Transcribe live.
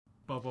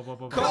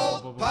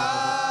Cold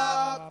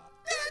Pop.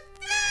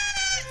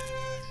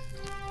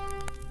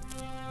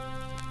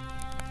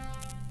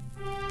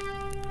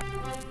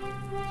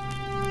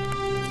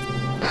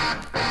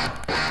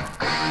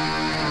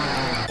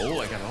 Oh,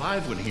 I got a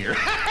live one here.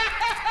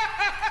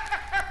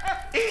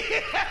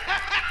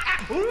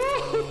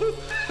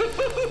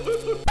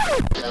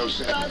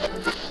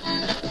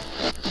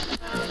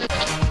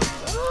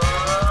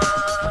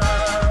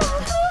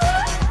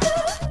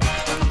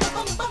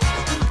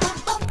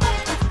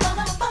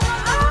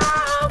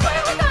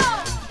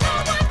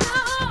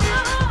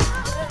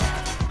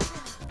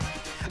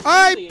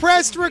 I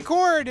pressed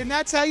record, and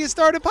that's how you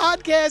start a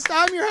podcast.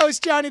 I'm your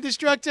host, Johnny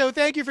Destructo.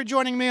 Thank you for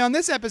joining me on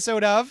this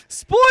episode of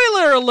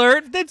Spoiler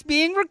alert, that's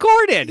being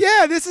recorded.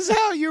 Yeah, this is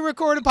how you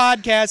record a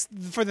podcast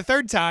for the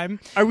third time.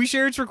 Are we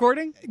sure it's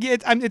recording?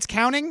 It's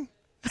counting.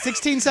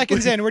 16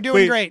 seconds in. We're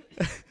doing great.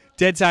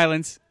 Dead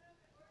silence.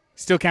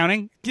 Still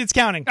counting? It's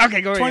counting.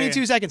 Okay, go ahead.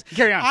 22 seconds.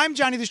 Carry on. I'm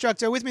Johnny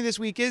Destructo. With me this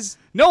week is...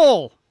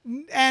 Noel.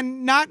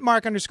 And not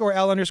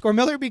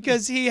Mark_L_Miller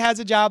because he has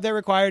a job that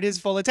required his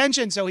full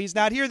attention, so he's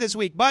not here this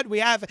week. But we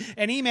have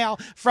an email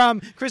from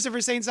Christopher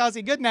St.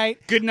 Saucy. Good night.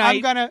 Good night.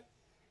 I'm going to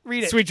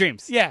read it. Sweet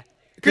dreams. Yeah.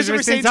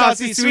 Christopher St.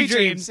 Saucy, Sweet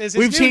Dreams is his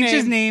We've new changed name.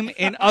 his name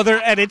in other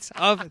edits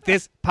of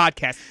this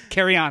podcast.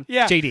 Carry on.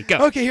 Yeah. JD,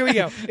 go. Okay, here we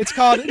go. It's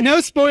called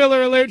No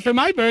Spoiler Alert for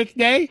My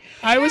Birthday.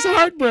 I was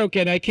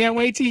heartbroken. I can't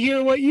wait to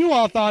hear what you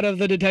all thought of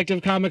the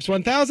Detective Comics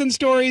 1000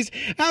 stories.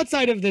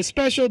 Outside of this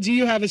special, do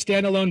you have a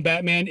standalone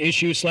Batman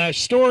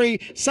issue/story?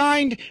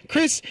 Signed,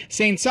 Chris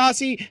St.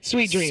 Saucy,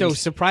 Sweet Dreams. So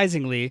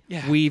surprisingly,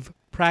 Yeah. we've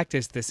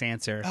practiced this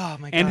answer Oh,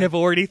 my and God. have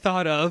already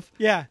thought of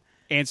yeah.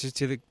 answers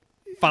to the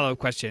follow-up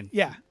question.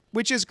 Yeah,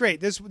 which is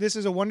great. This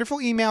is a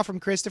wonderful email from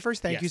Christopher.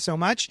 Thank Yes. you so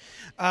much.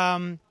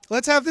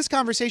 Let's have this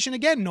conversation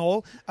again,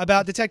 Noel,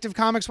 about Detective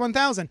Comics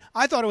 1000.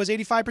 I thought it was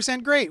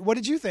 85% great. What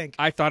did you think?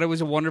 I thought it was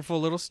a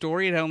wonderful little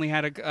story. It only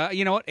had a,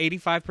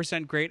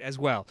 85% great as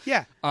well.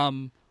 Yeah. You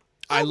know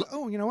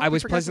what? I I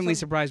was pleasantly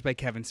surprised by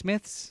Kevin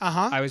Smith's.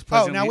 Uh-huh. I was Oh,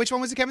 pleasantly. now which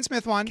one was the Kevin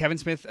Smith one? Kevin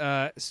Smith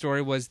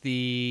story was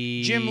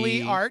the Jim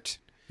Lee art.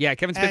 Yeah,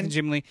 Kevin Smith And- and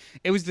Jim Lee.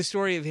 It was the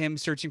story of him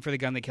searching for the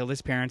gun that killed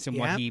his parents and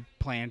Yeah. what he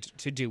planned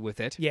to do with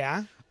it.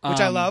 Yeah, which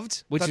I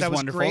loved. Which Thought is that was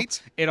wonderful.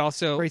 great. It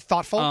also Very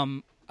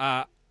thoughtful.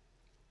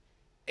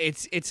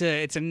 It's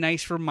a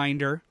nice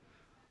reminder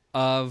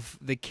of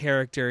the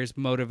character's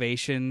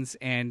motivations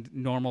and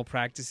normal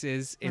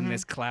practices in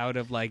this cloud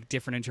of like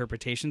different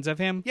interpretations of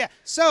him. Yeah.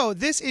 So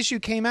this issue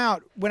came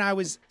out when I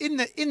was in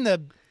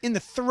the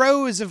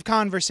throes of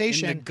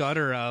conversation. In the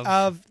gutter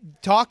of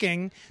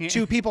talking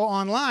to people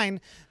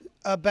online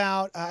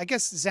about, I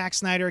guess Zack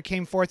Snyder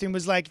came forth and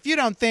was like, if you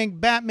don't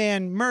think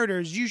Batman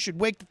murders, you should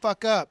wake the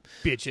fuck up.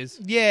 bitches.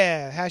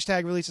 Yeah,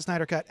 hashtag release a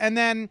Snyder Cut. And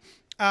then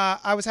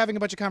I was having a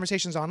bunch of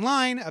conversations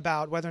online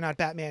about whether or not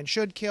Batman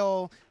should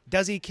kill.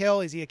 Does he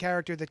kill? Is he a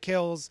character that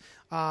kills?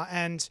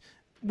 And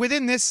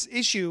within this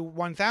issue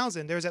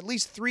 1000, there's at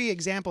least 3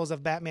 examples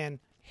of Batman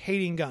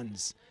hating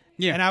guns.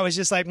 Yeah. And I was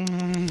just like...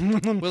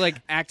 We're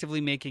like actively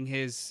making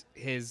his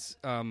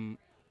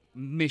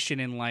mission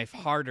in life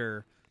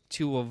harder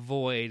to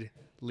avoid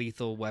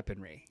lethal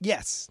weaponry.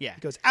 Yes. Yeah.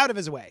 He goes out of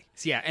his way.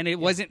 So, yeah, and it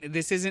wasn't.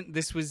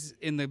 This was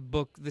in the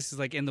book. This is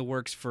like in the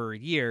works for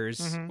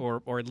years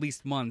or at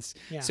least months.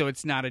 Yeah. So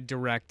it's not a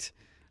direct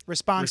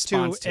Response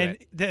to and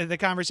it. the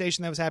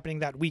conversation that was happening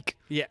that week.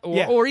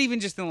 or even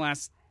just in the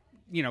last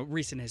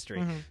recent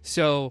history.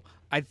 So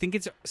I think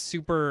it's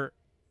super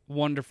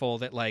wonderful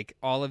that like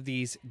all of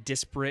these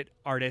disparate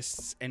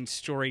artists and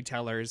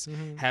storytellers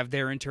have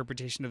their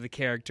interpretation of the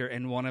character,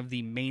 and one of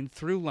the main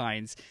through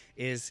lines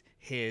is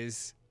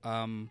his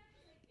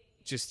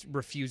just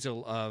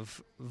refusal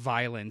of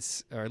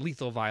violence or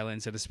lethal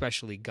violence, and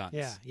especially guns.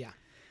 Yeah,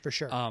 for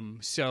sure.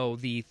 So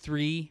the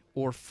 3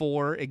 or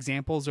 4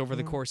 examples over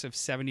the course of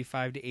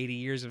 75 to 80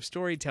 years of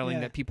storytelling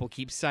Yeah. that people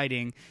keep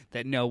citing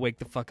that no, wake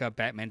the fuck up,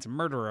 Batman's a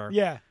murderer.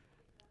 Yeah.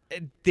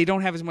 They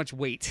don't have as much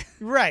weight.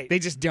 Right. They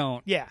just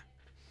don't. Yeah.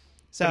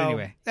 So But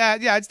anyway. I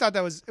just thought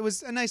it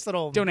was a nice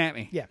little. Don't at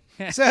me. Yeah.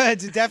 So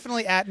it's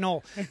definitely at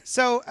Noel.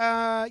 So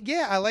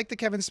I like the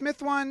Kevin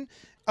Smith one.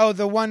 Oh,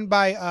 the one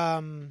by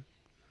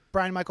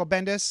Brian Michael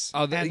Bendis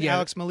and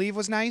Alex Maleev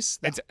was nice.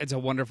 It's a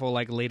wonderful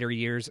like later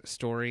years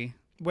story.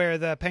 Where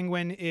the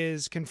Penguin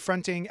is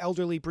confronting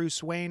elderly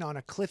Bruce Wayne on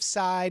a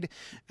cliffside,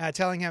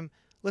 telling him,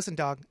 "Listen,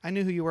 dog, I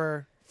knew who you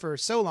were for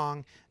so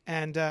long,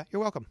 and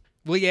you're welcome."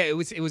 Well, yeah, it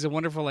was a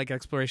wonderful like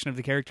exploration of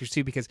the characters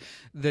too, because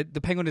the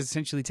Penguin is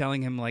essentially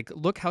telling him like,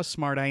 look how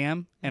smart I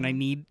am, and I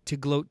need to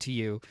gloat to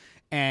you.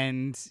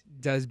 And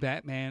does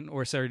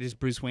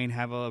Bruce Wayne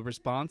have a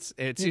response?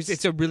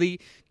 It's a really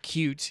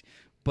cute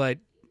but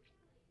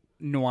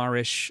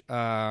noirish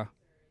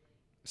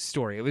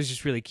story. It was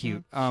just really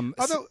cute.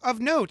 Although of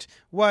note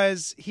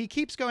was he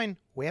keeps going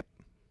whip.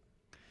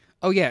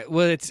 Oh yeah,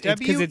 well it's because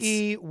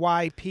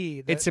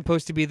WEYP. it's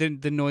supposed to be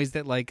the noise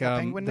that like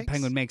Penguin the makes?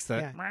 Penguin makes.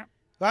 Yeah.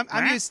 Well,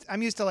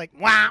 I'm used to like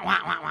wah wah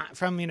wah wah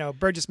from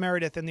Burgess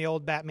Meredith in the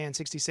old Batman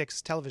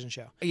 '66 television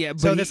show. Yeah,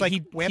 but So he, this, like, he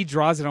whip?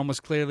 draws it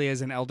almost clearly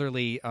as an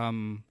elderly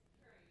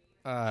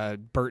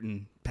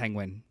Burton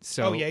Penguin.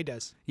 So Oh yeah, he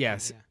does.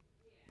 yes. Yeah.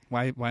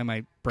 Why am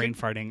I brain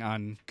farting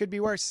on? Could be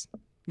worse.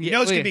 Yeah, Your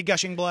nose oh, could yeah. be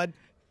gushing blood.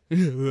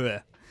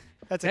 That-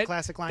 That's a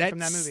classic line from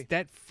that movie.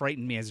 That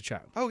frightened me as a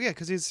child. Oh yeah,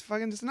 because he's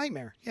fucking just a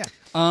nightmare. Yeah.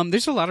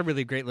 There's a lot of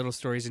really great little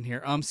stories in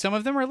here. Some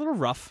of them are a little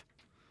rough,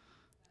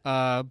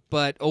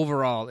 but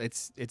overall,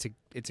 it's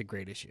a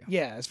great issue.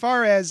 Yeah. As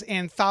far as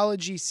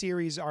anthology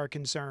series are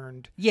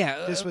concerned,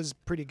 Yeah, this was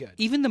pretty good.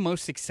 even the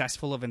most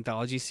successful of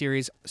anthology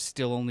series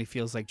still only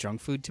feels like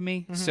junk food to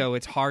me. So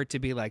it's hard to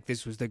be like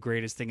this was the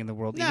greatest thing in the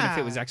world, even if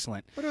it was Nah.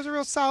 excellent. But it was a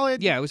real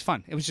solid. Yeah, it was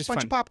fun. It was just Bunch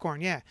fun. of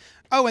popcorn. Yeah.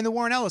 Oh, and the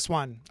Warren Ellis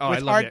one Oh, I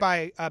with loved art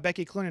it. by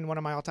Becky Cloonan, one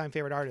of my all-time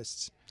favorite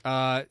artists.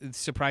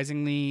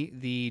 Surprisingly,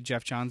 the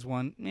Jeff Johns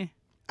one,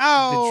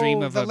 Oh,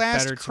 Dream of the a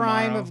last Better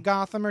crime Tomorrow. of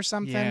Gotham or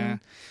something. yeah.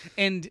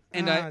 And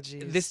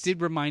jeez. this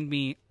did remind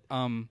me.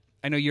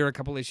 I know you're a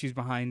couple issues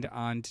behind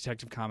on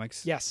Detective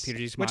Comics. Yes. Peter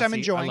G. Which I'm Tomasi.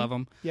 enjoying. I love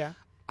him. Yeah.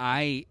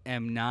 I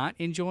am not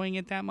enjoying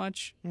it that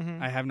much.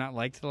 Mm-hmm. I have not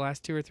liked the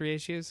last 2 or 3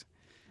 issues.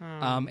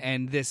 Oh.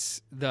 And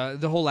this the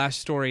whole last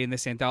story in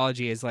this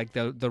anthology is like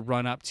the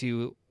run up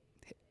to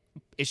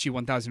issue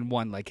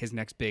 1001, like his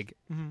next big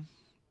Mhm.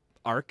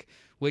 arc,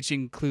 which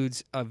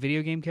includes a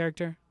video game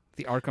character,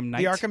 the Arkham Knight.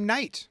 The Arkham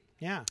Knight.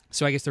 Yeah.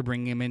 So I guess they're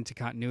bringing him into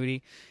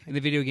continuity. In the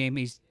video game,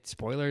 he's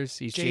spoilers.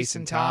 He's Jason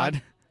Jason Todd.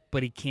 Todd,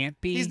 but he can't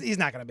be. He's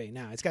not going to be.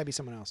 No, it's got to be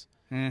someone else.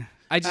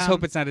 I just Um,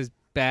 hope it's not as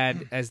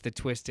bad as the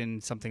twist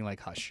in something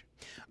like Hush.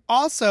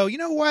 Also, you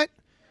know what?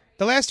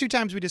 The last 2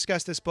 times we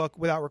discussed this book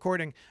without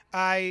recording,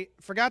 I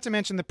forgot to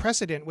mention The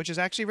Precedent, which is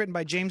actually written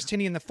by James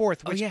Tynion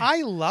IV, which yeah.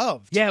 I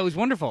loved. Yeah, it was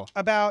wonderful.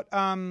 About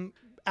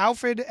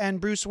Alfred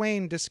and Bruce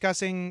Wayne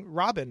discussing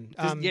Robin.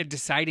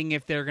 Deciding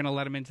if they're going to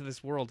let him into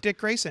this world. Dick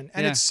Grayson.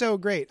 And Yeah. it's so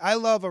great. I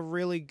love a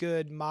really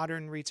good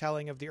modern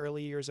retelling of the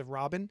early years of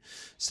Robin.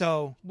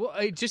 So, Well,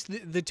 just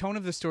the tone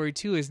of the story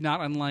too is not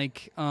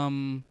unlike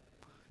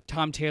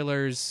Tom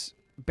Taylor's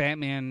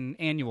Batman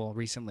annual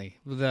recently,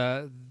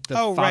 the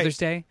Oh, right. Father's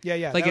Day.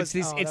 yeah. Like that it's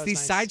was- that was these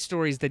nice. side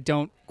stories that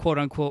don't quote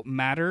unquote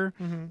matter,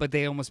 Mhm. but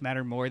they almost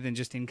matter more than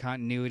just in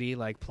continuity,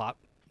 like plot.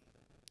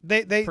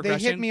 They hit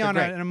progression. me They're on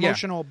great. an Yeah.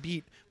 emotional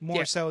beat more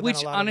Yeah, so than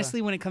which a lot honestly,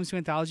 of when it comes to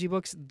anthology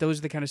books, those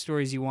are the kind of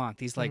stories you want.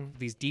 These Mm-hmm.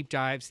 these deep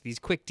dives, these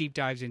quick deep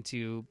dives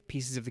into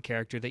pieces of the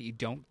character that you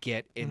don't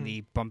get in Mm-hmm.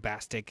 the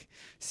bombastic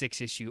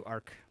 6-issue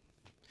arc.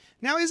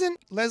 Now, isn't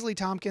Leslie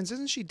Tompkins,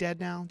 isn't she dead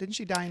now? Didn't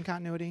she die in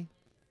continuity?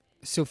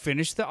 So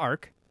finish the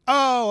arc.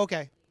 Oh,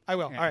 okay. I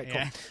will. Yeah, All right, cool.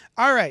 yeah.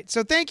 All right.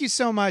 So thank you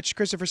so much,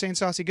 Christopher St.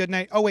 Saucy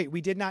Goodnight. Oh, wait, we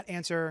did not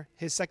answer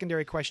his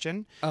secondary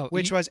question, Oh,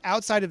 which you- was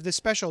outside of this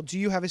special, do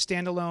you have a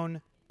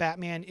standalone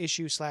Batman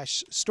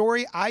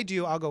issue/story? I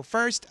do. I'll go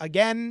first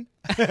again.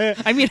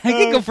 I mean, I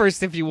can go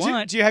first if you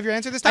want. Do you have your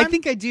answer this time? I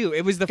think I do.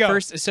 It was the Go.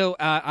 first. So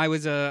I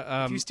was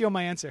a. you steal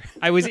my answer.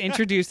 I was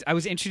introduced. I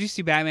was introduced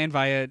to Batman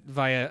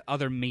via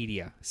other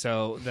media.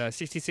 So the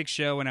 '66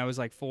 show when I was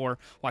like 4,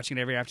 watching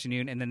it every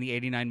afternoon, and then the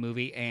 '89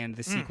 movie and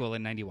the sequel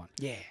in '91.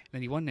 Yeah.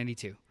 91,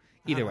 92.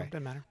 I Either don't way. know,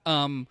 doesn't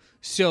matter.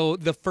 So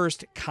the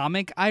first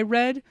comic I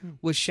read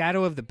was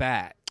Shadow of the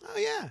Bat. Oh,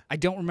 yeah. I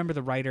don't remember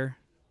the writer.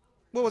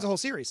 What was the whole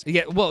series?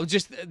 Yeah, well,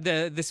 just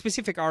the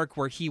specific arc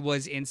where he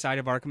was inside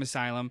of Arkham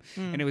Asylum,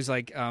 and it was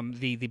like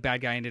the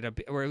bad guy ended up,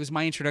 or it was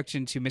my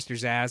introduction to Mr.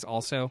 Zsasz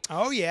also.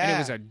 Oh, yeah. And it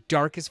was a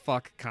dark as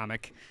fuck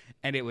comic,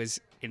 and it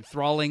was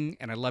enthralling,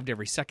 and I loved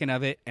every second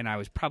of it, and I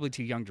was probably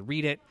too young to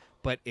read it,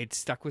 but it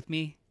stuck with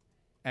me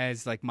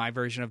as like my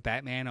version of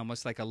Batman,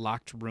 almost like a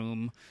locked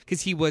room,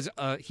 because he was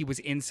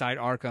inside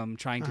Arkham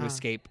trying to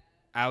escape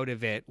out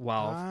of it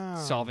while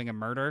Oh. solving a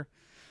murder.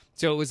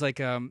 So it was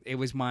like it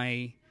was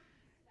my.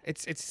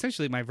 It's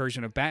essentially my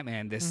version of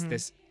Batman.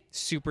 This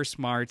super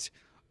smart,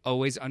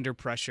 always under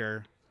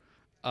pressure,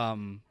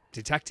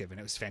 detective, and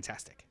it was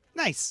fantastic.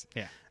 Nice.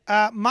 Yeah.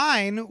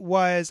 Mine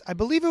was, I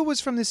believe it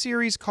was from the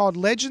series called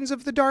Legends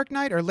of the Dark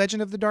Knight or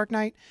Legend of the Dark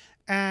Knight.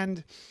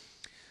 And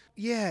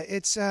yeah,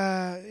 it's,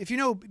 if you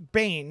know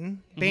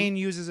Bane, Bane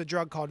uses a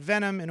drug called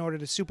Venom in order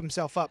to soup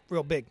himself up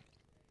real big.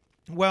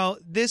 Well,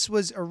 this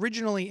was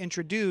originally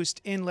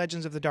introduced in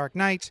Legends of the Dark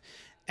Knight,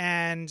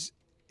 and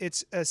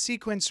it's a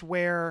sequence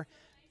where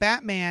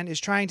Batman is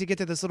trying to get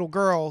to this little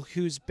girl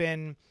who's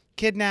been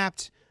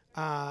kidnapped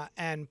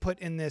and put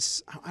in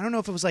this, I don't know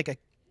if it was like a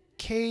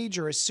cage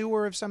or a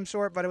sewer of some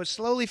sort, but it was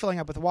slowly filling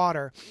up with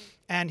water,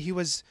 and he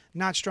was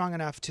not strong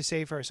enough to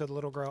save her, so the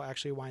little girl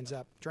actually winds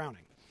up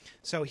drowning.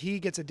 So he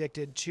gets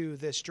addicted to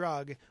this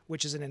drug,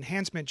 which is an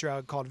enhancement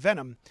drug called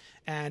Venom,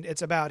 and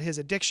it's about his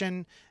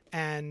addiction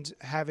and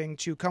having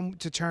to come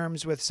to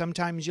terms with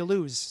sometimes you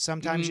lose,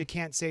 sometimes you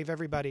can't save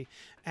everybody,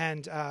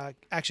 and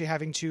actually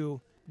having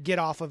to get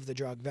off of the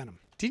drug Venom.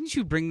 Didn't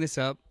you bring this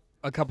up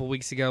a couple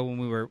weeks ago when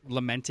we were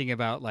lamenting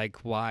about like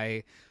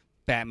why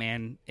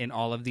Batman in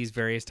all of these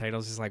various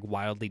titles is like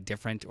wildly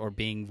different or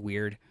being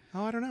weird?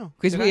 Oh, I don't know.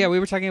 Because Did I? we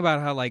were talking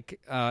about how like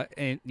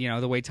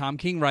the way Tom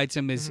King writes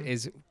him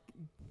is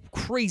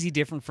crazy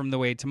different from the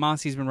way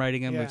Tomasi's been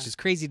writing him, Yeah. which is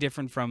crazy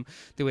different from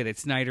the way that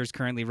Snyder's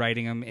currently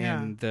writing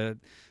him.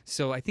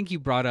 So I think you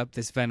brought up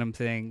this Venom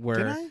thing where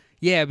Did I?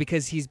 yeah,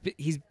 because he's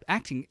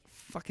acting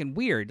fucking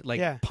weird, like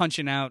Yeah.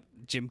 punching out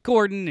Jim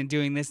Gordon and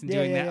doing this and Yeah,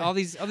 doing yeah, that. yeah. All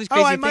these crazy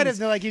Oh, I things. might have.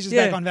 Like he's just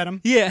Yeah. back on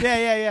Venom. Yeah.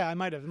 Yeah. I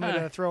might have.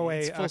 A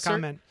throwaway It's full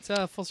comment.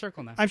 It's full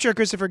circle now. I'm sure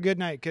Christopher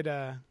Goodnight could.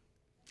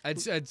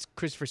 It's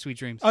Christopher Sweet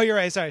Dreams. Oh, you're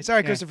right. Sorry,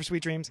 Christopher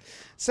Sweet Dreams.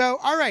 So,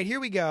 all right, here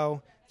we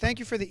go. Thank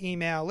you for the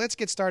email. Let's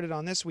get started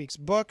on this week's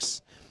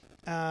books.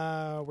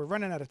 We're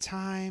running out of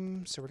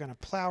time, so we're going to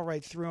plow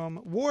right through them.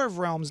 War of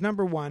Realms,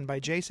 #1 by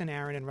Jason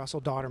Aaron and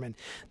Russell Dauterman.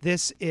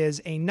 This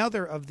is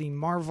another of the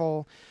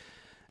Marvel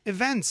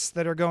events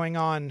that are going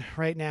on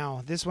right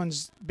now. This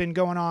one's been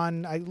going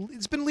on.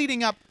 It's been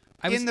leading up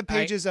in the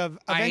pages of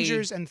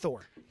Avengers and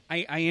Thor.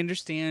 I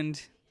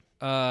understand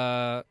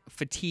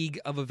fatigue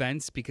of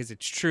events because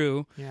it's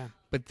true. Yeah.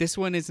 But this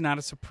one is not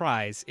a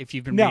surprise if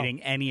you've been No.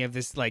 reading any of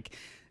this. Like,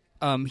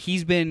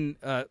 he's been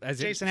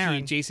Jason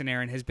Aaron. Jason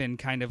Aaron has been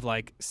kind of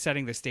like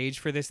setting the stage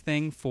for this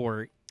thing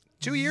for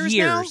 2 years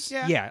now?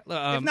 Yeah,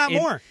 If not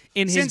more.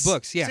 in his Since-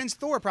 books. Yeah, Since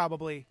Thor,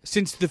 probably.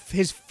 since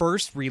his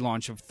first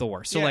relaunch of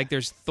Thor. So Yeah. like,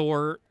 there's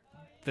Thor,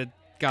 the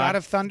God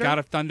of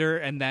Thunder?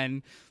 and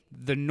then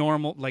the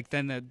normal, like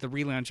then the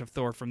relaunch of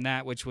Thor from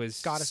that, which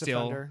was Goddess of still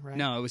Thunder, right?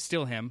 no, it was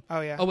still him.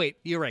 Oh, yeah. Oh wait,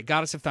 you're right,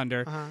 Goddess of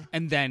Thunder, Uh-huh.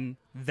 and then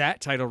that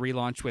title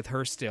relaunch with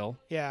her still.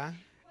 Yeah.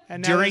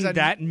 And now During there's a-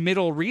 that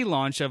middle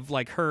relaunch of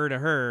like her to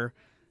her,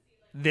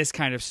 this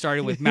kind of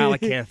started with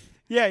Malekith.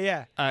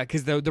 Yeah.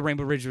 Because the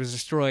Rainbow Bridge was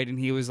destroyed, and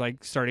he was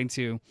like starting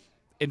to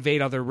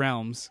invade other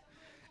realms.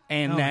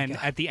 And Oh my then God.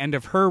 at the end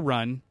of her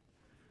run,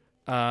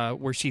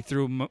 where she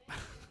threw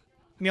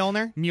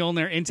Mjolnir?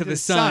 Mjolnir into the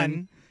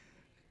sun,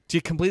 she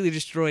completely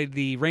destroyed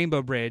the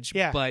Rainbow Bridge.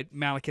 Yeah. But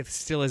Malekith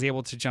still is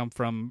able to jump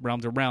from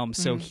realm to realm,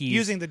 so he's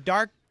Using the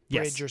Dark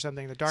Yes. Bridge or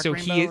something. The Dark so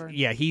Rainbow?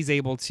 he's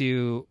able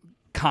to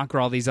conquer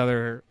all these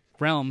other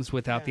realms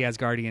without the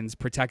Asgardians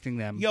protecting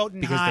them. because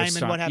they're Jotunheim and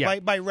strong. what have Yeah.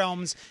 by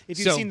realms. If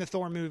you've So- seen the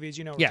Thor movies,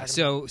 you know what Yeah, we're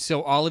talking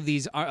so all of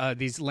these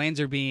lands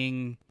are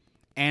being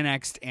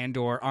annexed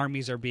and/or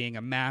armies are being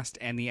amassed,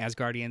 and the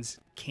Asgardians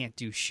can't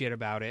do shit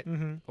about it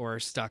Mm-hmm. or are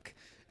stuck.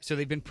 So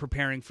they've been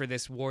preparing for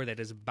this war that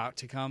is about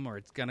to come or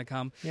it's gonna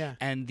come. Yeah.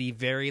 And the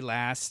very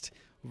last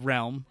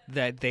realm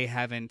that they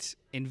haven't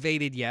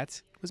invaded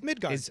yet about. Was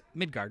Midgard. is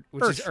Midgard,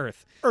 which is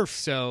Earth. Earth.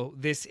 So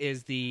this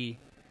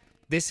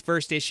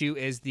first issue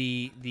is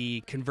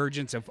the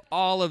convergence of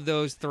all of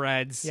those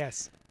threads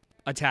Yes.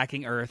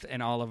 attacking Earth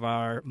and all of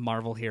our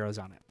Marvel heroes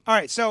on it. All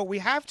right, so we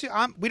have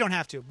to. We don't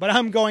have to, but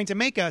I'm going to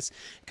make us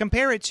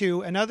compare it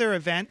to another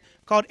event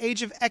called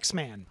Age of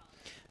X-Man,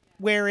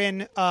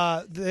 wherein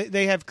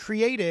they have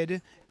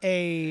created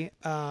a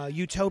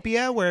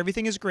utopia where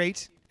everything is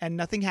great and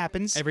nothing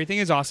happens. Everything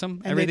is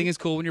awesome. And Everything they- is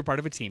cool when you're part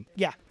of a team.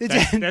 Yeah,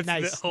 That's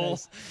nice. the whole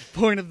nice.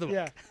 point of the book.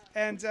 Yeah,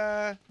 and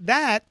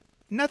that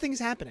nothing's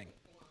happening.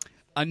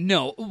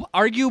 No,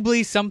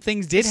 arguably some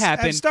things did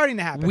happen. It's starting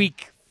to happen.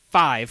 Week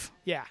 5.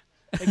 Yeah,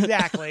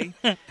 exactly.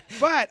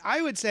 But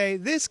I would say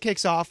this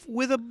kicks off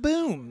with a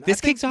boom. This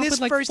I think kicks off this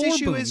with, like, first 4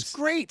 issue is booms.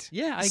 great.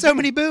 Yeah, I so agree.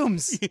 many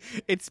booms.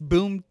 It's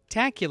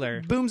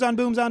boom-tacular. Booms on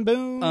booms on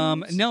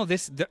booms. No,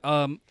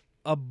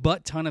 a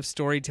butt ton of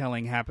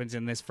storytelling happens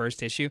in this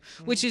first issue,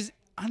 which is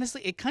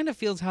honestly, it kind of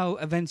feels how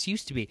events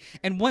used to be.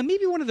 And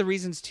maybe one of the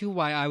reasons too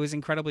why I was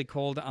incredibly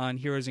cold on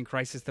Heroes in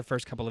Crisis the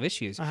first couple of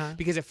issues,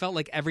 because it felt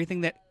like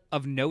everything that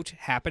of note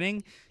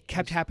happening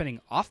kept happening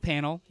off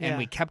panel, and Yeah.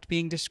 we kept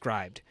being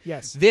described.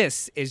 Yes.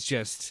 This is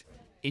just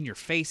in your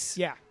face.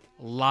 Yeah.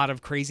 A lot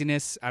of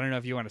craziness. I don't know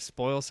if you want to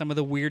spoil some of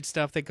the weird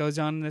stuff that goes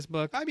on in this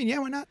book. I mean, yeah,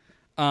 why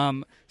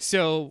not?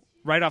 So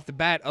right off the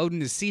bat,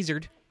 Odin is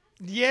Caesared.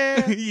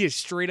 Yeah. He is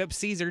straight up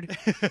Caesared.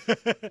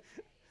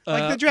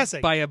 Like the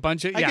dressing. By a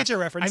bunch of. I get your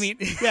reference. I mean,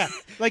 yeah,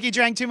 like he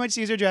drank too much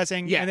Caesar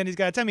dressing, Yeah. and then he's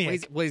got a tummy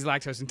ache. he's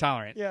lactose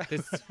intolerant. Yeah.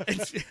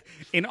 It's,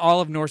 in all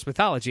of Norse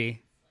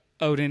mythology,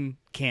 Odin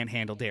can't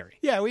handle dairy.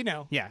 Yeah, we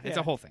know. Yeah, it's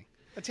a whole thing.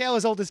 A tale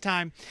as old as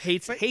time.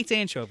 Hates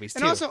anchovies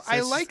And too. also, So I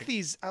it's like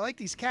just-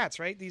 these cats,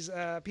 right? These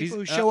people these,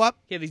 who show up.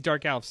 Yeah, these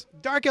dark elves,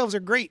 Dark elves are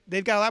great.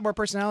 They've got a lot more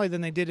personality than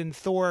they did in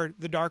Thor: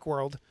 The Dark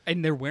World.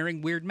 and they're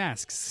wearing weird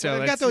masks. So They've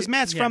got that's- those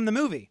masks yeah. from the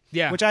movie.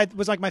 Yeah. which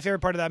was like my favorite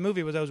part of that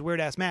movie was those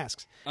weird ass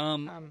masks.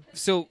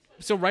 So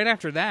right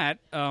after that,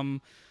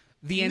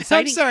 the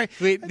inciting. sorry.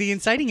 Wait, the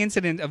inciting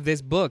incident of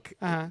this book.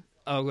 Uh-huh.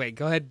 Oh wait,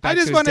 go ahead. I Back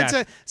just to his wanted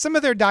death. to. Some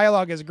of their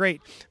dialogue is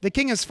great. The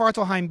king of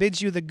Svartalheim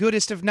bids you the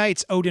goodest of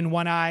nights, Odin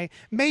One Eye.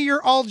 May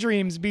your all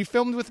dreams be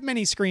filmed with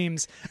many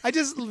screams. I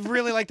just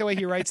really like the way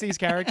he writes these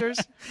characters.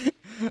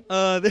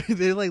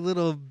 They're like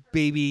little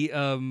baby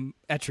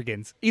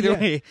etrigons. Either Yeah.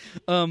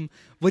 way,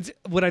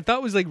 what I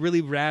thought was like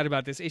really rad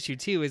about this issue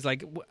too is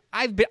like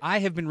I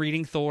have been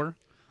reading Thor.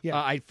 Yeah.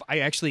 I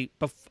actually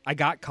I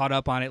got caught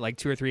up on it like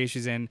 2 or 3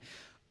 issues in,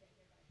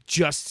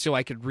 just so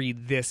I could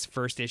read this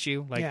first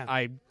issue. Like Yeah.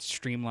 I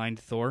streamlined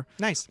Thor.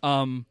 Nice.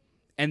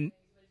 And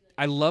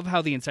I love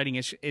how the inciting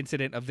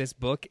incident of this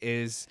book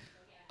is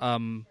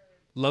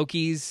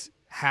Loki's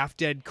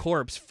half-dead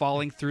corpse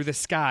falling through the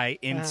sky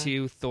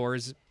into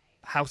Thor's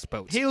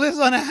houseboat. He lives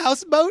on a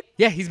houseboat.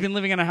 Yeah, he's been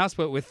living on a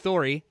houseboat with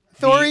Thori.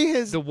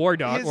 Thori, the war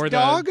dog, his or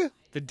dog?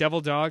 the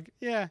devil dog.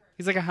 Yeah.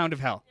 He's like a hound of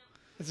hell.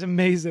 It's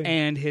amazing.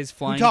 and his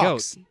flying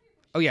talks. goat.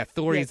 Oh yeah,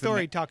 Thor yeah, is Thor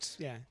the talks.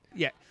 Yeah.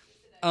 yeah.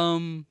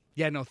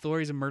 Yeah, no, Thor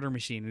is a murder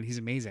machine and he's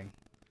amazing.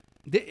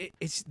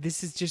 This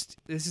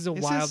is a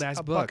wild ass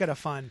a book. bucket of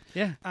fun.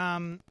 Yeah.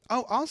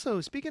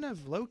 Also, speaking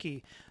of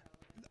Loki,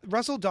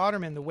 Russell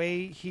Dauterman, the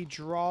way he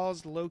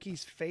draws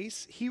Loki's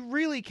face, he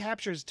really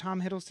captures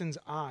Tom Hiddleston's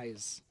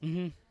eyes.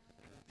 Mm-hmm.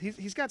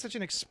 He's got such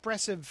an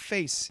expressive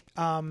face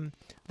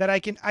that I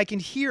can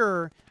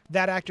hear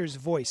that actor's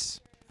voice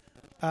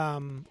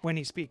when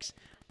he speaks.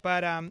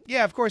 But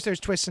yeah, of course, there's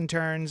twists and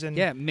turns, and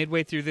Yeah,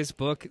 midway through this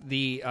book,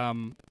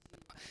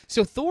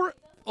 so Thor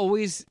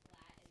always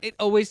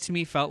to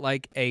me felt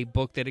like a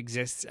book that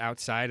exists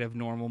outside of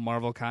normal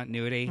Marvel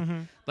continuity,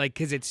 like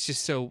because it's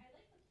just so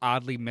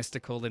oddly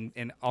mystical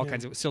and all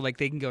kinds of. So like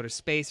they can go to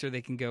space or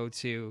they can go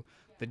to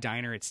the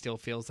diner. It still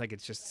feels like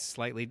it's just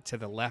slightly to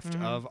the left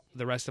of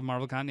the rest of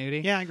Marvel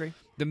continuity. yeah, I agree.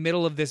 The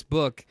middle of this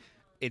book,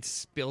 it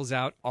spills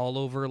out all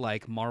over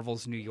like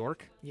Marvel's New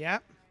York, Yeah,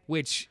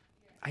 which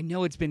I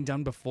know it's been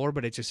done before,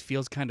 but it just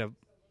feels kind of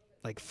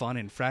like fun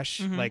and fresh.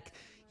 Like,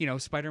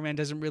 Spider-Man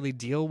doesn't really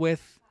deal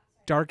with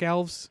dark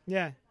elves.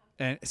 yeah.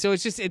 And so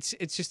it's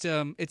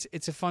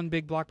a fun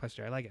big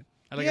blockbuster. I like it.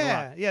 I like it a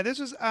lot. Yeah. This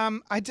was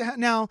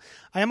now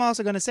I am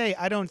also going to say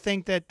I don't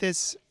think that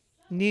this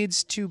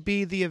needs to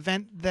be the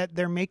event that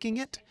they're making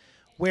it,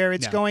 where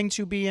it's No. going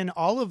to be in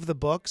all of the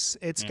books.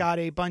 It's got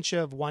a bunch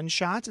of one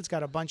shots. It's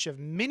got a bunch of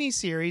mini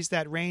series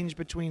that range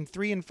between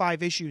 3 and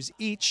 5 issues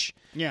each.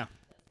 Yeah.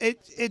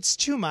 It's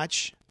too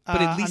much. But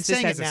at I'm least this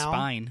saying has it a now.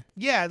 spine.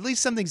 Yeah, at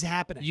least something's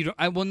happening. You don't.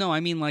 I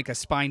mean like a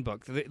spine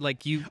book.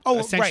 Like you Oh,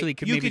 essentially right.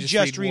 could you maybe could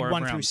just read War of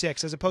 1 through Realms.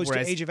 6, as opposed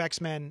Whereas- to Age of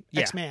X-Men,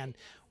 Yeah. X-Man,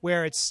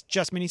 where it's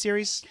just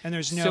miniseries and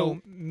there's no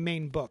So-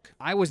 main book.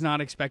 I was not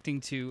expecting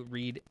to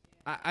read.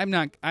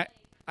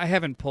 I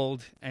haven't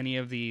pulled any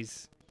of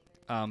these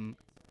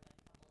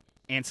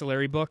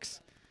ancillary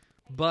books,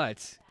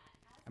 but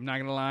I'm not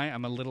gonna lie.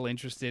 I'm a little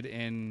interested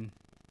in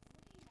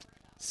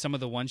some of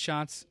the one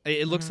shots.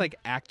 It looks like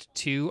Act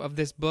 2 of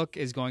this book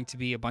is going to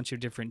be a bunch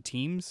of different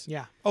teams,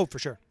 Yeah. Oh, for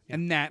sure.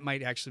 and that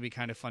might actually be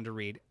kind of fun to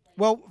read.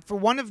 Well, for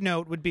one of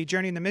note would be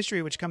Journey in the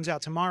Mystery, which comes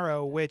out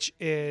tomorrow, which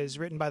is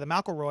written by the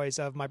McElroys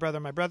of My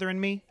Brother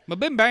and Me But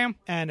bim bam.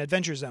 and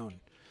Adventure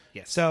Zone.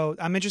 Yes. So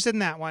I'm interested in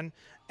that one.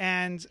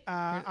 And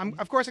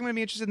of course, I'm going to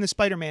be interested in the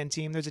Spider-Man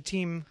team. There's a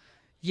team.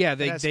 Yeah,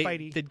 that has they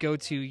Spidey. did go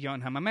to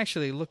Jotunheim. I'm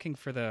actually looking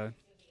for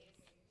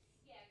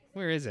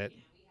where is it?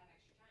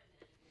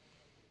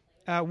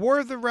 War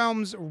of the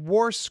Realms,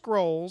 War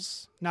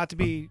Scrolls, not to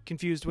be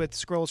confused with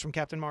Scrolls from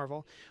Captain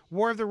Marvel.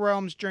 War of the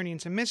Realms, Journey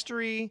into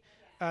Mystery.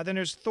 Then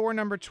there's Thor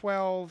number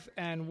 12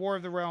 and War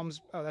of the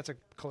Realms. Oh, that's a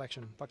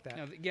collection. Fuck that.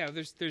 No, yeah,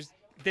 there's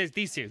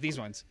these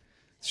ones.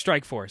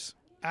 Strike Force.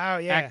 Oh,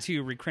 yeah. Act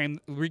 2, reclaim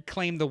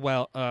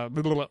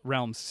the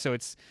realms. So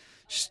it's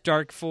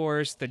Stark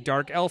Force, the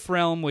Dark Elf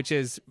realm, which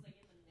is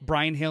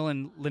Brian Hill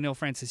and Lynell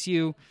Francis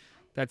Yu.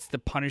 That's the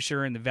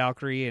Punisher and the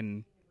Valkyrie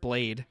and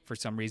Blade for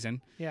some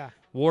reason. Yeah.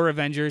 War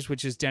Avengers,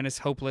 which is Dennis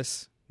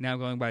Hopeless, now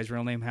going by his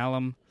real name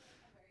Hallam.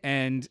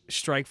 And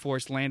Strike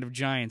Force, Land of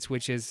Giants,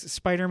 which is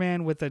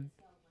Spider-Man with a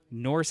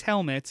Norse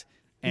helmet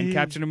and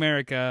Captain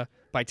America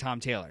by Tom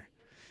Taylor.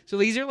 So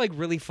these are like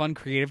really fun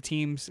creative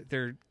teams.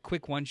 They're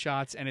quick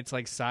one-shots, and it's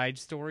like side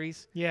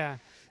stories. Yeah.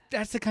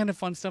 That's the kind of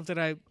fun stuff that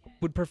I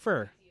would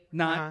prefer.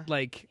 Not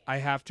like I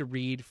have to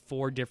read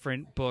 4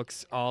 different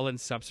books all in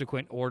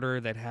subsequent order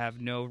that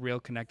have no real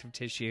connective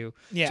tissue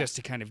just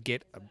to kind of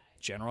get a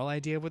general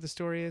idea of what the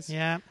story is.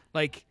 Yeah.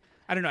 Like,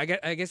 I don't know.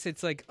 I guess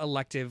it's like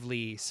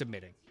electively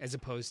submitting as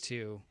opposed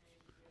to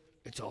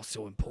it's all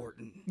so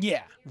important.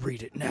 Yeah.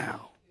 Read it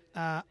now.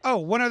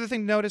 One other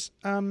thing to notice.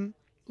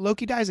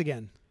 Loki dies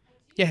again.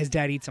 Yeah, his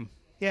dad eats him.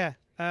 Yeah.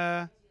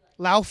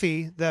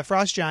 Laufey, the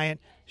frost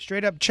giant,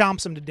 straight up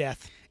chomps him to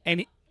death.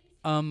 And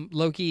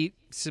Loki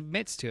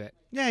submits to it.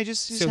 Yeah, he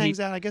just So hangs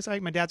out. I guess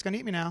my dad's going to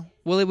eat me now.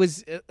 Well, it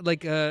was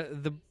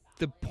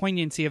the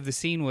poignancy of the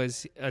scene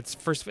was it's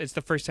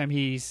the first time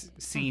he's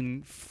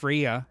seen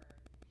Freya,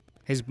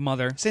 his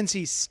mother. Since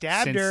he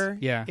stabbed her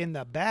in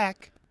the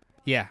back.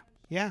 Yeah.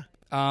 Yeah.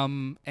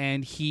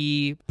 And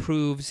he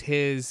proves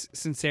his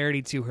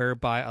sincerity to her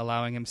by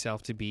allowing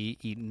himself to be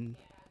eaten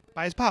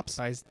By his pops.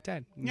 by his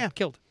dad. Yeah.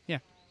 Killed. Yeah.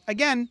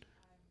 Again,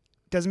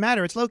 doesn't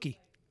matter. It's Loki.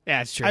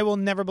 Yeah, it's true. I will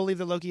never believe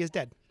that Loki is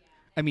dead,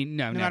 I mean,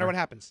 no no matter what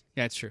happens.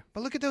 Yeah, it's true.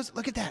 But look at those.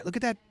 Look at that. Look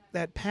at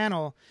that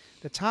panel,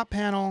 the top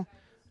panel,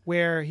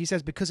 where he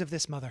says, "Because of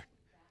this, mother,"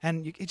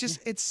 and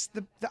it's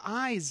the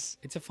eyes.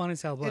 It's a fun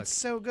as hell book. It's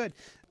so good.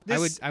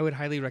 I would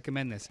highly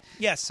recommend this.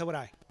 Yes, so would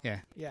I. Yeah.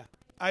 Yeah,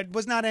 I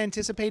was not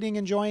anticipating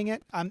enjoying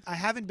it. I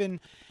haven't been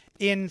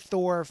in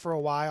Thor for a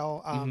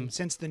while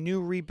since the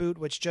new reboot,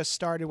 which just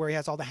started, where he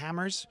has all the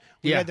hammers.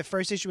 We read the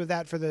first issue of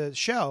that for the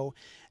show,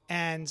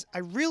 and I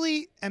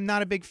really am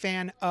not a big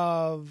fan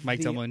of Mike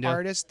the Del Mundo.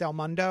 artist Del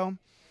Mundo.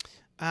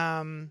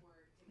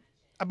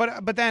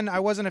 But then I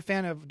wasn't a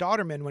fan of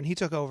Dauterman when he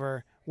took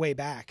over way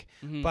back.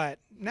 But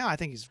now I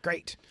think he's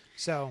great.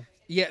 So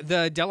Yeah,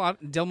 the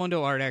Del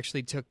Mundo art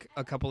actually took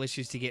a couple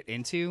issues to get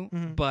into,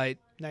 but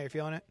Now you're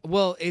feeling it.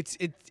 Well, it's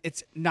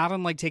not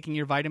unlike taking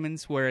your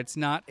vitamins, where it's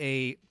not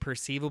a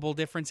perceivable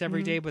difference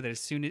every day, but as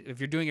soon as if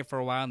you're doing it for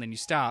a while and then you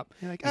stop,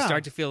 You're like, you "Oh."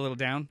 start to feel a little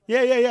down.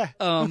 Yeah.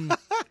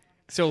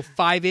 So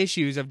 5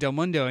 issues of Del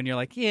Mundo, and you're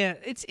like, yeah,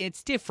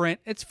 it's different,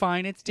 it's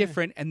fine, it's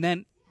different, and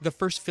then the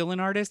first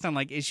fill-in artist on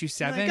like issue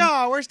 7, Like,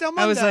 oh, where's Del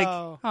Mundo? I was like,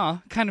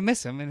 oh, kind of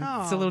miss him, and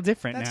it's a little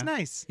different That's now.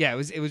 nice. Yeah,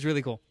 it was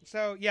really cool.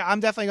 So yeah, I'm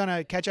definitely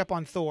gonna catch up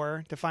on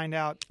Thor to find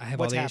out I have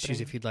what's all the happening.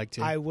 issues if you'd like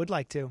to. I would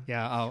like to.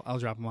 Yeah, I'll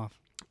drop them off.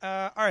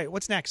 All right,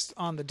 what's next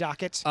on the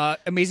docket?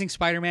 Amazing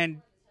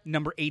Spider-Man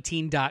number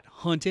 18 dot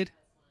Hunted.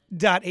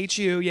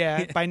 .hu,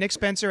 yeah, by Nick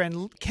Spencer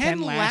and Ken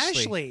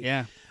Lashley.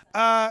 Yeah.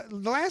 The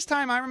last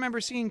time I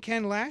remember seeing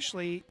Ken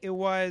Lashley, it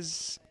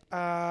was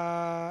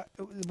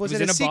was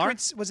it in a bar?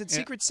 Secret? Was it Yeah.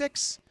 Secret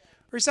Six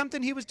or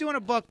something? He was doing a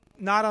book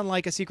not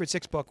unlike a Secret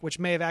Six book, which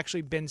may have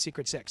actually been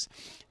Secret Six.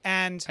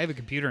 And I have a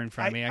computer in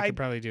front of me. I I could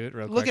probably do it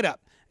real quick. look it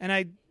up. And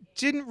I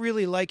didn't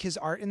really like his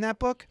art in that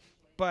book,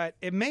 but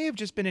it may have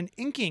just been an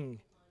inking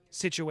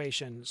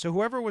situation. So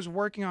whoever was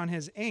working on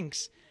his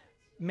inks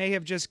may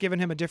have just given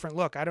him a different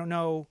look. I don't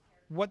know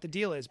what the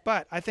deal is,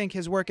 but I think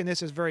his work in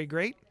this is very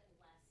great.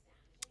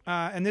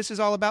 And this is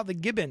all about the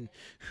Gibbon,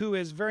 who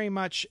is very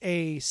much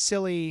a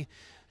silly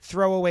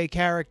throwaway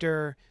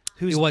character.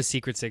 Who's It was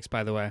Secret Six,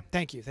 by the way.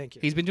 Thank you.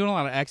 He's been doing a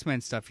lot of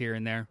X-Men stuff here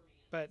and there.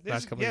 But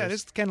last this, couple yeah, years.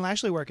 this Ken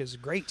Lashley work is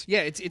great.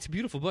 Yeah, it's a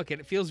beautiful book, and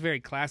it feels very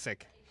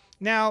classic.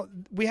 Now,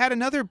 we had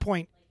another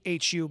Point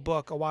HU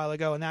book a while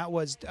ago, and that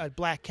was a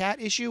Black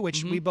Cat issue,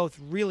 which we both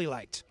really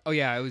liked. Oh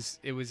yeah, it was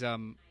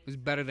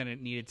better than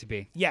it needed to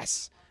be.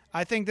 Yes.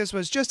 I think this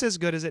was just as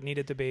good as it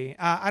needed to be.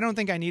 I don't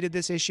think I needed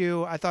this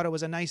issue. I thought it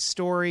was a nice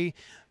story.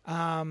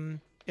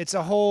 It's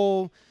a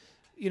whole,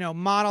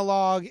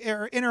 monologue,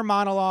 or inner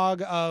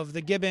monologue of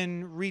the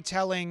Gibbon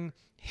retelling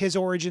his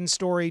origin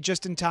story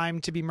just in time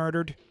to be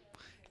murdered.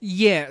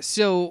 Yeah,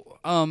 so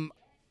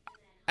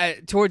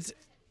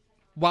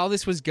while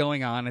this was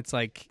going on, it's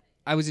like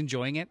I was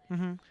enjoying it.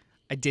 Mm-hmm.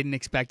 I didn't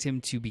expect him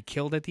to be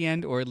killed at the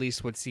end, or at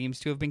least what seems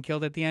to have been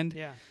killed at the end.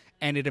 Yeah.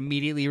 And it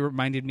immediately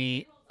reminded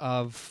me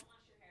of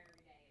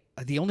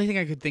the only thing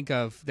I could think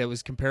of that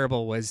was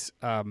comparable was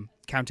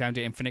Countdown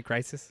to Infinite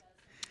Crisis.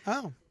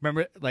 Oh,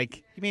 Remember,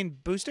 like, you mean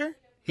Booster?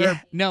 yeah,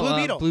 Or no, Blue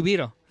Beetle. Blue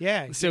Beetle.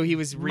 Yeah. So he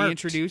was Murked.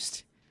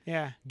 reintroduced,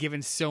 Yeah.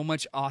 given so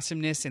much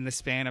awesomeness in the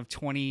span of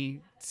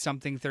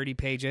 20-something, 30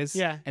 pages,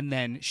 Yeah. and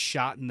then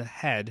shot in the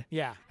head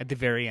Yeah. at the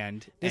very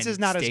end. This and is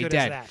not as stayed good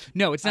as dead. that.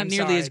 No, it's not I'm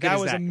nearly sorry. as good That as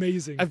was that.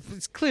 amazing.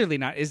 It's clearly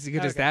not as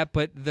good as Okay. that,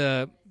 but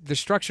the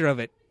structure of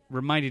it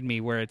reminded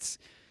me where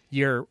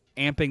you're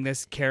amping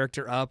this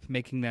character up,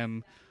 making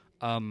them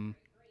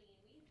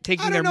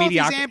taking I their don't know if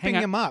he's mediocrity, amping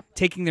him up.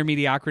 taking their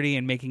mediocrity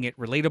and making it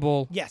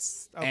relatable.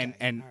 Yes. Okay.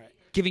 And All right.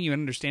 giving you an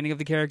understanding of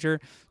the character,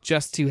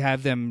 just to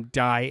have them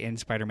die in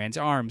Spider-Man's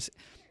arms.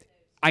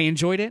 I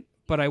enjoyed it,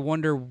 but I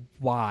wonder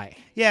why.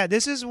 Yeah,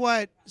 this is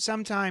what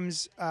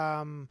sometimes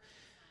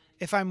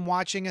if I'm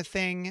watching a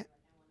thing,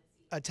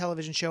 a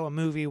television show, a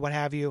movie, what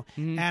have you,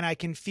 Mm-hmm. and I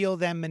can feel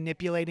them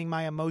manipulating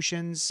my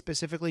emotions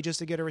specifically just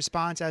to get a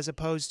response as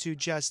opposed to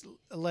just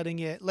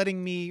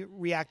letting me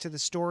react to the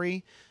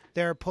story.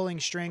 They're pulling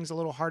strings a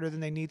little harder than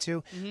they need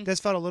to. Mm-hmm. This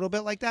felt a little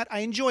bit like that. I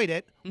enjoyed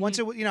it. Once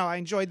it, I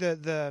enjoyed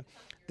the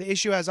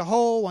issue as a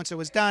whole. Once it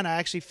was done, I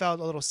actually felt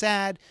a little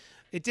sad.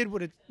 It did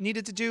what it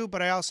needed to do,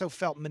 but I also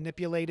felt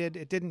manipulated.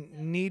 It didn't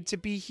need to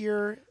be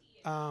here.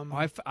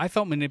 I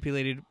felt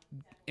manipulated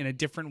in a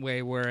different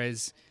way,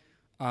 whereas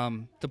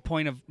the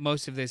point of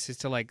most of this is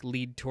to like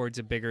lead towards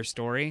a bigger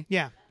story.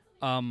 Yeah.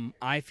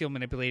 I feel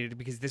manipulated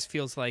because this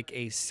feels like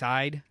a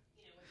side.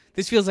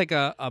 This feels like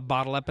a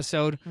bottle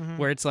episode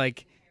where it's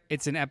like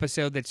it's an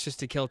episode that's just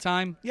to kill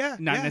time. Yeah,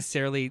 Not yeah.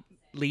 necessarily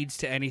leads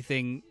to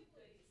anything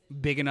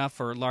big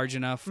enough or large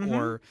enough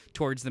or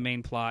towards the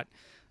main plot.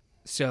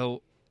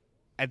 So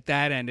at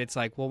that end, it's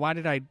like, well, why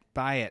did I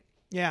buy it?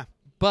 Yeah.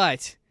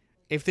 But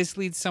if this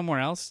leads somewhere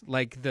else,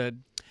 like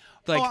I'm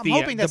the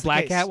hoping that's the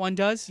Black case. Cat one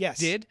Yes.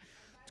 did,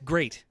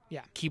 great.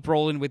 Yeah. Keep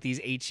rolling with these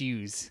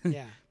HUs.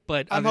 Yeah.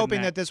 But I'm other than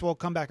hoping that this will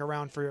come back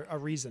around for a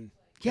reason.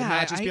 yeah, And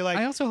not just be like,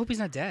 I also hope he's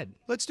not dead.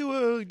 let's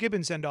do a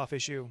Gibbon send-off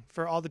issue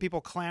for all the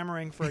people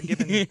clamoring for a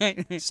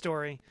Gibbon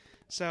story.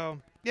 So,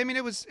 yeah, I mean,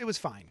 it was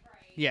fine.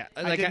 Yeah,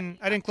 I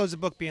didn't close the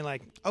book being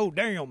like, oh,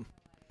 damn.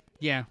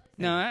 yeah.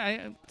 No,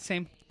 I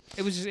same.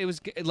 It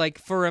was like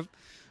for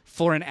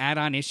an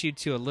add-on issue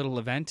to a little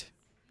event,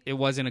 it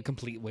wasn't a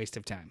complete waste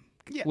of time.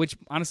 Yeah. Which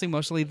honestly,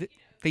 mostly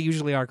they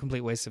usually are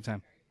complete wastes of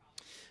time.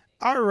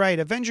 All right,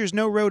 Avengers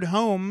No Road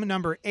Home,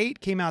 number 8,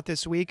 came out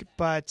this week,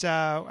 but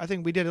I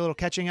think we did a little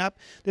catching up.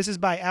 This is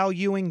by Al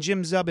Ewing,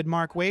 Jim Zub, and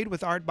Mark Waid,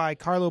 with art by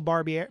Carlo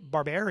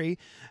Barberi.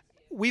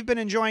 We've been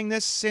enjoying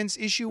this since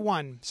issue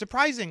 1,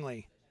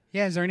 surprisingly.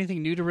 Yeah, is there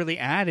anything new to really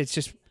add? It's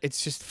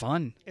just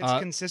fun. It's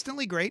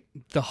consistently great.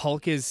 The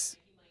Hulk is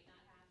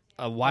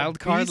a wild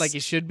card, beast. like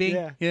it should be.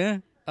 Yeah. Yeah.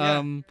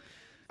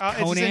 It's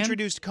Conan?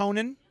 introduced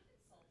Conan.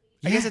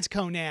 I Yeah. guess it's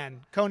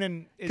Conan.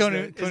 Conan is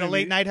Conan- the Conan-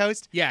 late night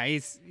host. Yeah,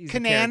 he's a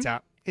Conan. carrot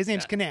top. His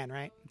name's Conan,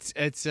 right?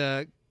 It's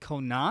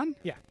Conan.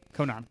 Yeah.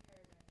 Conan.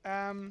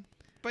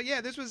 But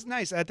yeah, this was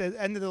nice. At the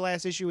end of the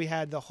last issue, we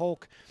had the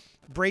Hulk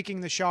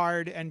breaking the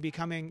shard and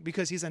becoming,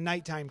 because he's a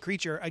nighttime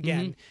creature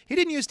again. He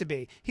didn't used to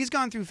be. He's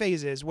gone through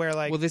phases where,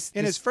 like,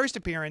 in his first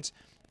appearance,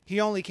 he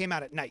only came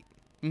out at night.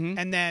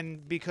 And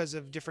then because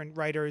of different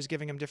writers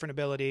giving him different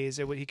abilities,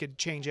 he could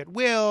change at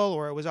will,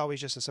 or it was always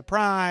just a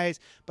surprise.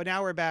 But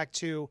now we're back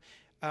to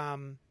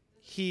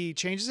he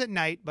changes at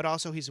night, but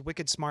also he's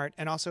wicked smart,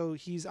 and also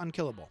he's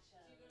unkillable.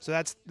 So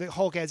that's the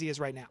Hulk as he is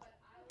right now.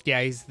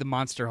 Yeah, he's the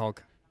Monster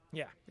Hulk.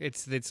 Yeah.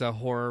 It's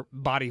a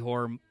body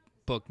horror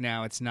book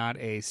now. It's not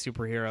a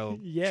superhero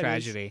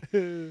tragedy.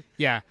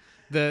 Yeah.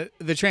 The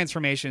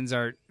transformations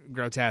are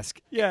grotesque.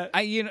 Yeah.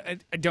 I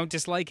don't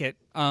dislike it.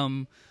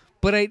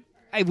 But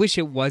I wish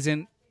it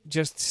wasn't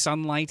just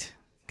sunlight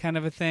kind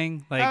of a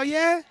thing. Like, Oh,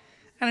 yeah?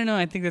 I don't know.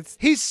 I think that's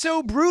He's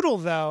so brutal,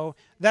 though,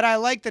 that I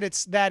like that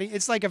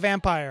it's like a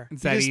vampire.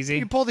 It's that easy?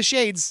 You pull the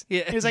shades.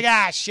 Yeah. He's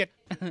like, shit.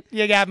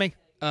 You got me.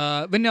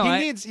 but no,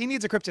 He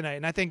needs a kryptonite,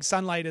 and I think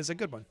sunlight is a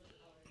good one.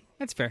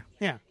 that's fair.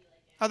 Yeah.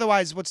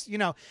 Otherwise,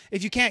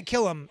 if you can't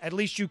kill him, at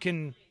least you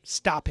can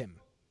stop him.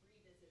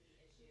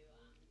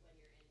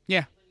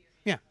 Yeah.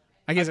 Yeah.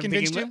 I guess I've I'm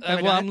convinced thinking. you? Am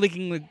I Well, done? I'm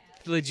thinking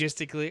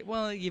logistically.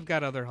 Well, you've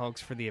got other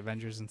Hulks for the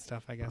Avengers and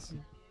stuff, I guess.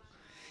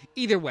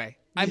 Either way,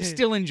 I'm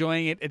still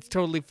enjoying it. It's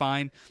totally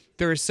fine.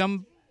 There's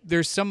some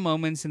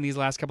moments in these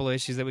last couple of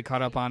issues that we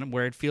caught up on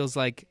where it feels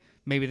like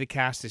maybe the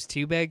cast is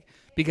too big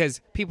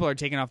because people are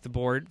taken off the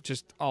board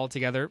just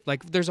altogether.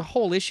 Like, there's a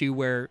whole issue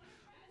where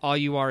all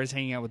you are is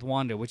hanging out with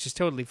Wanda, which is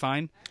totally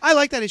fine. I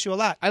like that issue a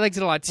lot. I liked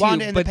it a lot too.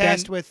 Wanda in the but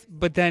past then, with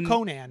but then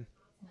Conan.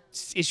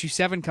 issue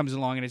 7 comes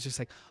along and it's just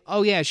like,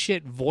 oh yeah,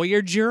 shit,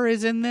 Voyager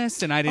is in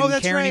this, and I didn't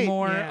that's care right.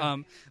 anymore. Yeah.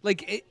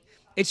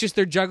 It's just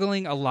they're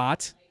juggling a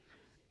lot,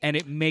 and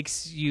it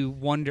makes you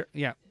wonder.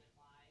 Yeah,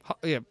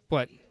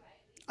 what?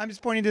 I'm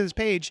just pointing to this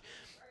page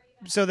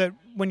so that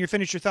when you're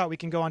finished your thought, we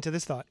can go on to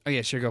this thought. Oh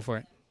yeah, sure, go for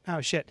it.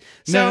 Oh shit!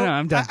 No,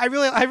 I'm done. I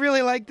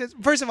really like this.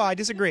 First of all, I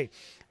disagree.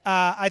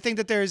 I think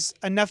that there's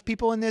enough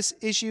people in this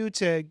issue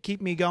to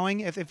keep me going.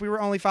 If we were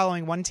only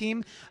following one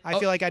team, I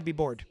feel like I'd be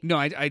bored. No,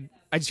 I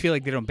just feel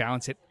like they don't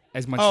balance it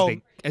as much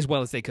as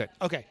well as they could.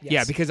 Okay. Yes.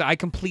 Yeah, because I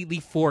completely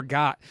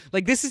forgot.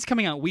 Like, this is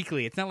coming out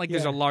weekly. It's not like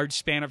there's Yeah. a large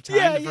span of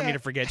time for me yeah. to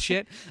forget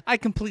shit. I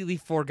completely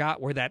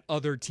forgot where that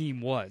other team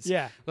was.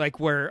 Yeah. Like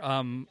where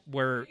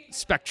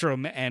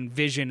Spectrum and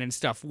Vision and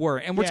stuff were.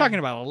 And we're Yeah. talking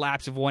about a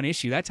lapse of one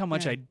issue. That's how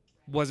much I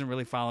wasn't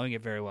really following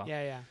it very well.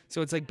 Yeah.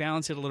 So it's like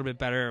balance it a little bit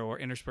better or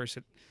intersperse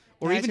it.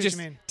 Or Yeah, I even see what just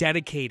you mean.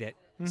 dedicate it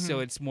so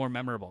it's more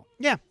memorable.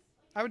 Yeah.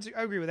 I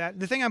agree with that.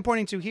 The thing I'm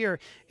pointing to here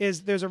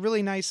is there's a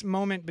really nice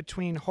moment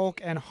between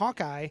Hulk and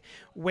Hawkeye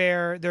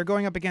where they're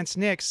going up against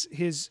Nyx,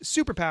 his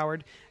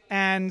superpowered,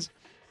 and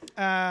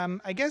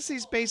I guess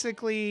he's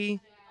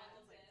basically.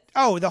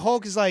 Oh, the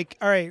Hulk is like,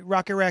 all right,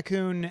 Rocket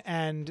Raccoon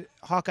and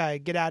Hawkeye,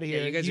 get out of here.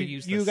 Yeah, you guys are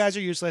useless. You guys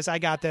are useless. I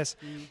got this.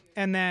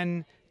 And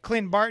then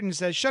Clint Barton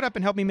says, shut up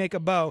and help me make a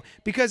bow.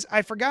 Because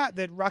I forgot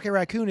that Rocket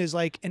Raccoon is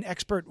like an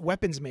expert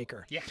weapons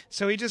maker. Yeah.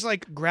 So he just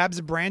like grabs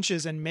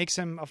branches and makes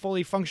him a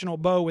fully functional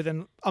bow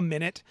within a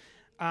minute.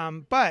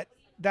 But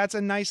that's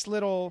a nice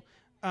little...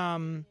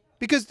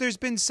 because there's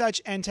been such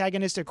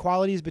antagonistic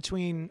qualities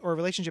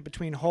relationship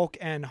between Hulk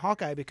and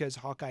Hawkeye because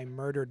Hawkeye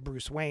murdered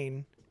Bruce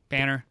Wayne.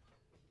 Banner.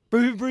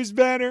 Bruce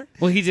Banner.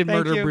 Well, he did Thank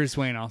murder you. Bruce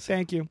Wayne also.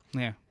 Thank you.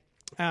 Yeah.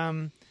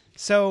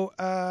 So,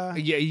 Yeah,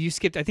 you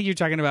skipped. I think you're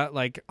talking about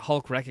like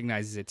Hulk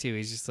recognizes it too.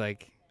 He's just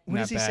like, what not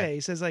does he bad. say? He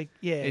says like,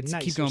 yeah, It's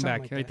nice. keep or going something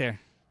back like right that. there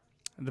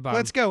at the bottom.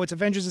 Let's go. It's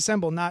Avengers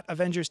Assemble, not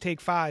Avengers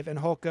Take 5. And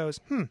Hulk goes,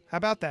 how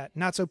about that?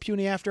 Not so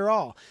puny after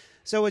all.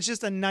 So it's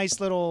just a nice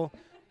little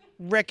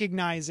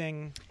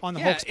recognizing on the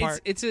Hulk's part.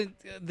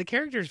 The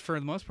characters for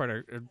the most part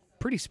are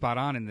pretty spot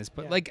on in this.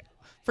 But Yeah. like,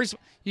 first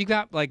you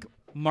got like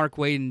Mark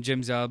Waid and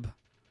Jim Zub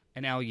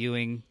and Al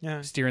Ewing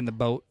Yeah. steering the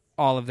boat.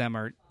 All of them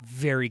are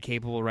very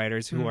capable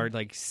writers who are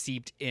like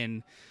steeped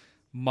in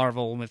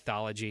Marvel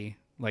mythology.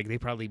 Like they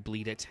probably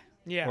bleed it.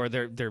 Yeah. Or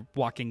they're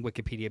walking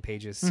Wikipedia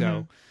pages.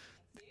 So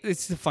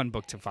it's a fun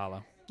book to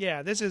follow.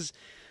 Yeah, this is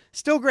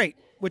still great,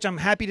 which I'm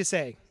happy to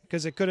say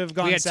because it could have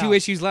gone We had south. 2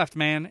 issues left,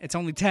 man. It's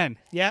only 10.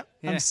 Yeah,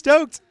 Yeah. I'm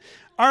stoked.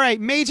 All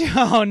right, Major.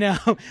 Oh no,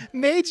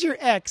 Major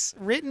X,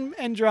 written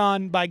and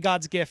drawn by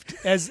God's gift,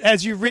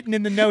 as you've written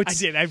in the I notes.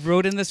 did. I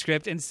wrote in the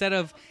script instead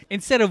of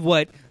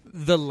what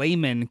the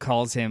layman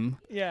calls him,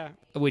 Yeah,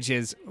 which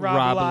is Rob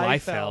Rob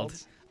Liefeld.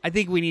 Liefeld. I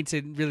think we need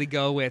to really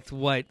go with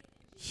what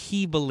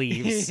he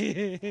believes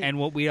and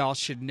what we all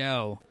should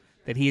know,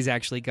 that he is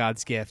actually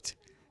God's gift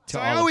to So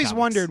all I of always comics.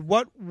 wondered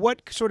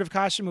what sort of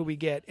costume would we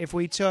get if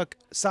we took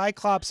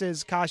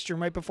Cyclops'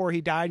 costume right before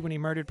he died when he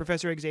murdered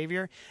Professor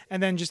Xavier,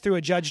 and then just threw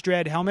a Judge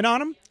Dredd helmet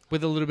on him.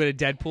 with a little bit of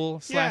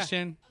Deadpool slashed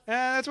in.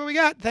 That's what we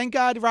got. Thank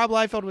God Rob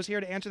Liefeld was here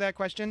to answer that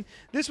question.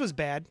 This was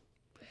bad.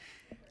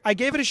 I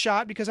gave it a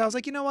shot because I was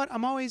like, you know what?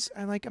 I'm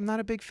not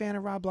a big fan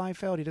of Rob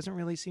Liefeld. He doesn't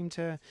really seem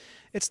to.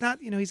 It's not,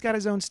 he's got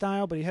his own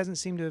style, but he hasn't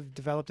seemed to have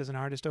developed as an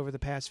artist over the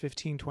past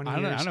 15, 20 years.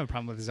 I don't have a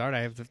problem with his art. I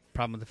have the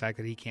problem with the fact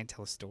that he can't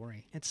tell a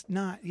story. It's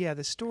not. Yeah,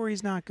 the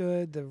story's not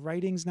good. The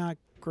writing's not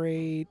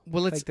great.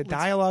 Well, the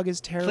dialogue is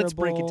terrible. Let's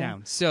break it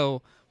down.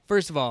 So,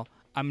 first of all,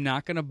 I'm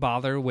not going to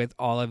bother with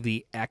all of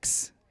the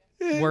X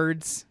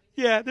words.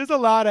 Yeah, there's a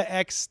lot of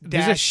X.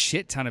 There's a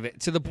shit ton of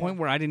it to the point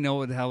where I didn't know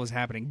what the hell was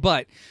happening.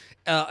 But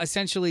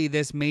essentially,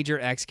 this Major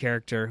X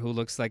character who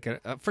looks like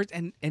a first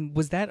and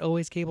was that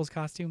always Cable's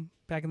costume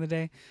back in the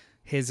day?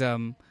 His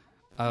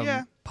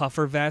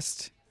puffer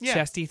vest,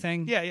 chesty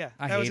thing. Yeah.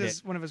 I that hate was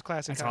it. one of his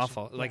classic. That's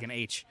costumes. awful, like an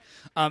H.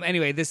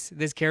 Anyway,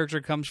 this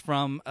character comes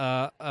from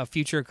a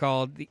future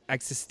called the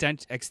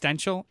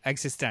Existential.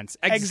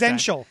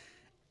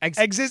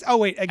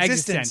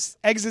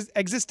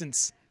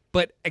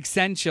 But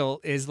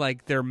Essential is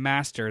like their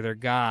master, their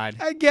god.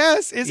 I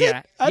guess is it?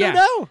 I don't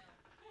know.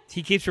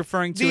 He keeps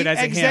referring to it as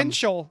a him.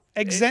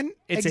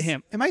 It's a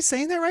him. Am I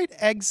saying that right?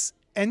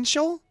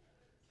 Essential.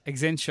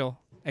 Essential.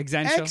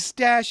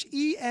 X-E-N-T-I-A-L.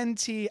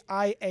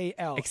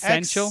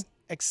 Essential.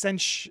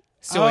 Essential.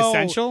 So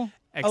essential.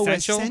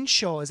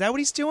 Essential. Is that what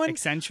he's doing?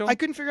 Essential. I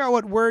couldn't figure out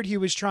what word he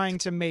was trying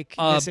to make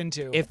this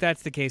into. If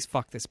that's the case,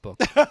 fuck this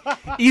book.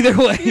 Either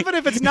way, even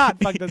if it's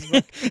not, fuck this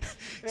book.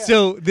 Yeah.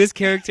 So this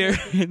character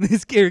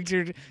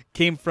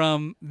came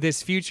from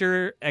this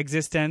future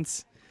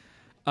existence,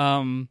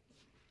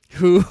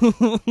 who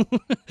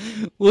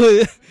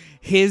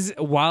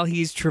while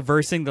he's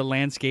traversing the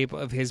landscape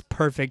of his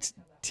perfect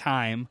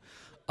time,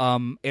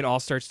 it all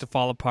starts to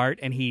fall apart,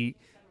 and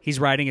he's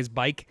riding his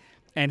bike.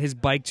 And his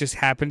bike just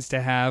happens to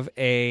have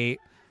a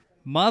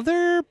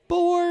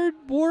motherboard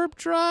warp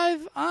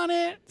drive on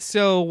it.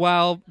 So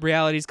while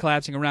reality's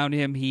collapsing around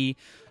him, him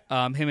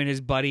and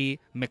his buddy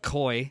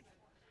McCoy,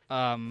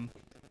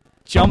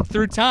 jump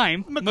through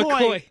time.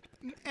 McCoy.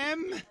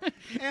 M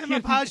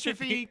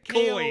apostrophe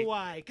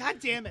K-O-Y. God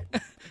damn it.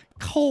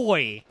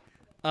 Coy.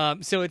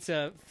 So it's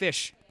a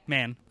fish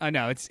man.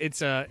 No, it's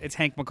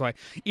Hank McCoy.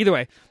 Either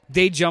way,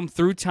 they jump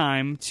through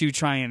time to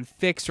try and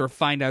fix or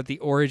find out the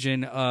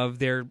origin of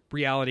their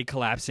reality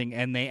collapsing,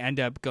 and they end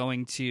up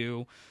going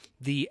to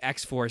the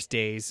X-Force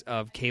days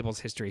of Cable's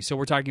history. So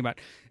we're talking about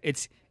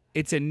it's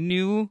a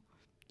new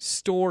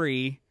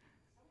story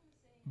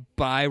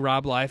by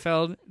Rob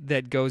Liefeld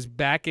that goes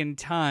back in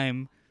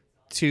time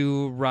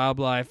to Rob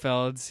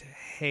Liefeld's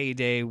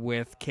heyday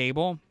with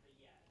Cable.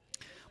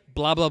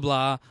 Blah, blah,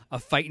 blah. A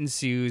fight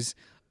ensues.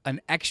 An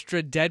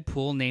extra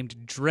Deadpool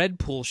named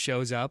Dreadpool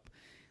shows up.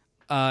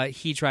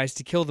 He tries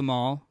to kill them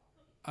all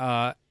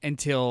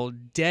until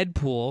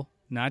Deadpool,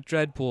 not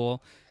Dreadpool,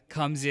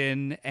 comes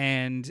in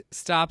and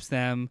stops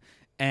them,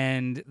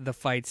 and the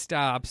fight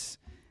stops,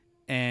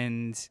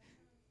 and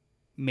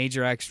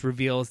Major X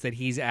reveals that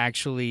he's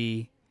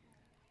actually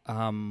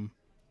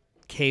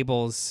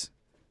Cable's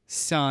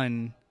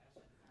son.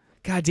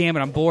 God damn it,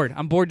 I'm bored.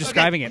 I'm bored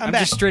describing it. I'm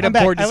just straight up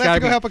bored describing it. I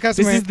left to go help a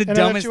customer. This is the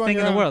dumbest thing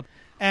in the world.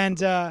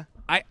 And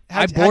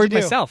I bored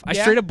myself. I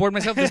straight up bored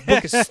myself. This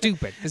book is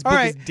stupid. This book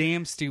is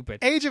damn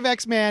stupid. Age of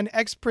X-Man,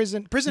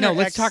 prisoner No,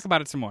 let's X. talk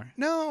about it some more.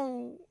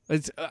 No.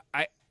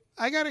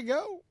 I gotta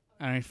go.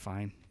 All right,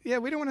 fine. Yeah,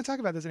 we don't want to talk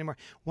about this anymore.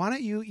 Why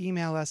don't you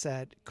email us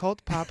at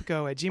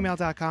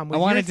cultpopgo@gmail.com with I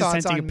want your a thoughts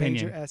dissenting on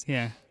opinion. Major S.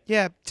 Yeah.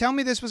 Yeah, tell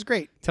me this was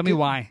great. Tell me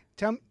why.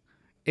 Tell me.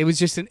 It was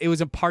just it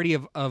was a party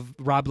of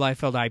Rob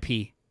Liefeld IP.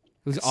 It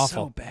was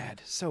awful.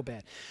 So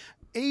bad.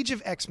 Age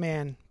of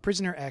X-Man,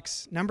 Prisoner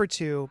X,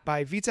 #2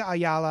 by Vita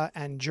Ayala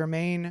and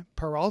Jermaine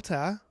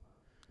Peralta.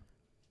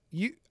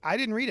 I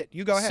didn't read it.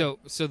 You go ahead.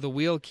 So the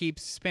wheel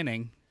keeps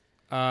spinning.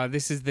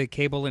 This is the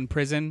Cable in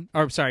prison.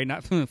 Or sorry,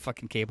 not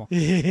fucking Cable.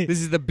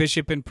 This is the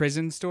Bishop in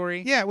prison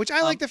story. Yeah, which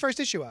I like the first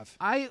issue of.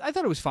 I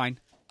thought it was fine.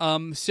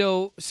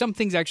 So some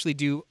things actually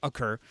do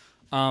occur.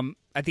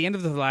 At the end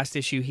of the last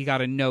issue, he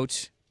got a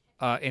note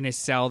in his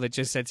cell that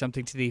just said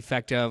something to the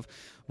effect of,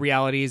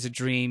 reality is a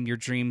dream, your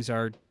dreams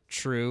are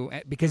true,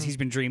 because he's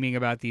been dreaming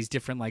about these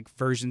different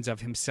versions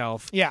of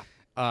himself. Yeah.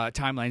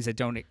 Timelines that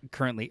don't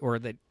currently or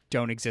that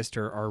don't exist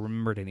or are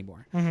remembered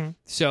anymore. Mm-hmm.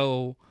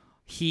 So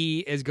he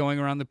is going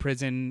around the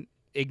prison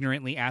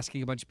ignorantly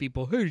asking a bunch of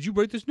people, hey, did you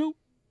write this note?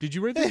 Did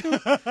you write this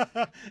note?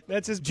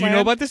 That's his Do you plan.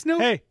 know about this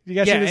note? Hey, you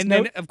guys see this and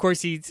note? then, of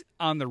course, he's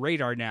on the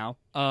radar now.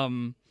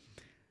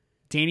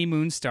 Danny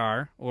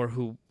Moonstar, or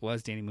who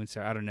was Danny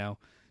Moonstar, I don't know,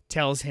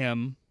 tells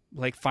him,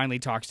 finally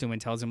talks to him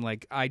and tells him,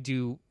 I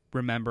do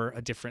remember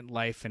a different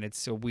life, and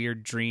it's a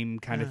weird dream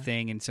kind of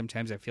thing, and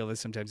sometimes I feel this,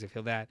 sometimes I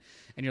feel that.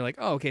 And you're like,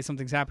 oh, okay,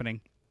 something's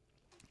happening.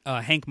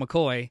 Hank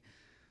McCoy,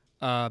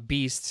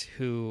 Beast,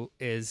 who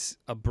is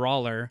a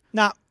brawler.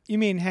 You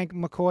mean Hank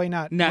McCoy,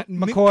 not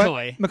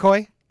McCoy.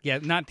 McCoy? Yeah,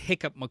 not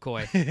Hiccup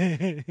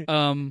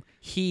McCoy.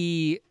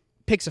 He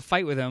picks a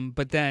fight with him,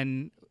 but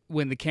then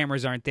when the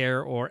cameras aren't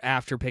there or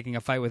after picking a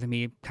fight with him,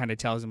 he kind of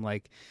tells him,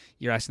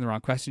 you're asking the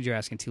wrong questions, you're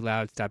asking too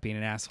loud, stop being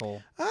an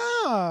asshole.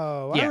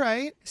 Oh, yeah. All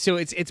right. So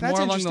it's That's more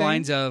along the interesting.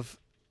 lines of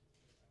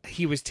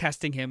he was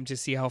testing him to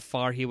see how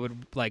far he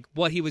would,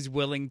 what he was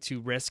willing to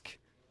risk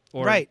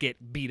or Right.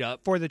 get beat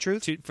up For the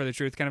truth. for the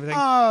truth kind of thing.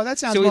 Oh, that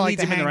sounds so it more leads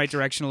like him in the Hank. right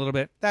direction a little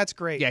bit. That's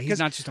great. Yeah, he's 'Cause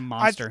not just a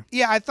monster.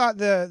 I thought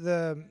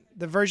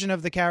the version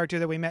of the character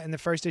that we met in the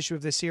first issue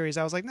of this series,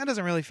 I was like, that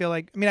doesn't really feel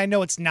like. I mean, I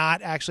know it's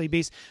not actually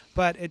Beast,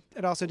 but it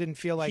also didn't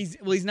feel like He's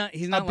not a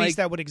like Beast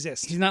that would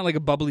exist. he's not like a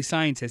bubbly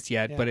scientist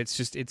yet, Yeah. but it's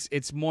just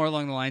it's more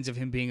along the lines of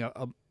him being a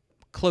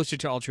closer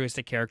to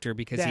altruistic character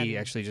because he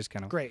Then- actually just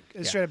kind of Great,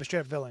 Yeah. straight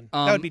up villain.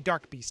 Um, That would be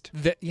Dark Beast.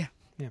 Yeah.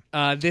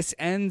 Yeah. This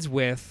ends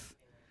with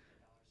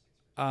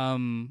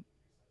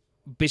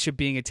Bishop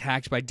being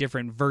attacked by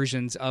different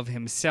versions of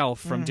himself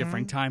from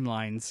different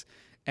timelines,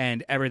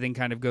 and everything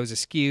kind of goes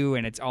askew,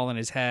 and it's all in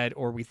his head,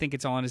 or we think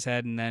it's all in his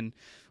head, and then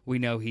we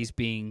know he's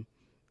being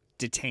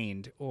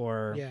detained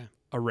or Yeah.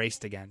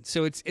 erased again.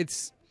 So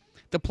it's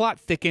the plot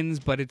thickens,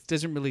 but it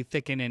doesn't really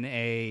thicken in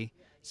a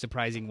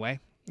surprising way.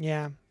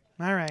 Yeah.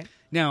 All right.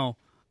 Now,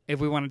 if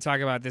we want to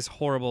talk about this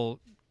horrible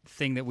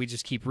thing that we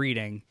just keep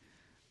reading,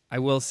 I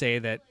will say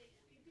that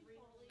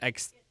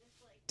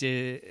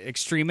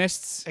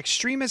Extremists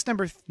Extremist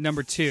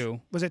number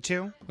 2, was it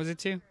 2? was it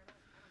 2?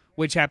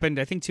 Which happened,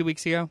 I think, 2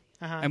 weeks ago,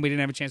 Uh-huh. and we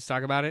didn't have a chance to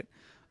talk about it.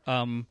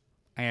 I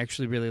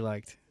actually really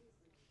liked.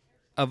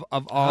 Of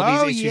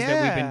all these issues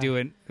that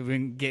we've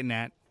been getting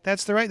at,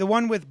 That's the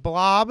one with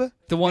Blob.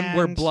 the one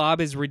where and-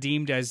 Blob is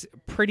redeemed as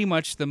pretty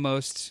much the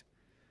most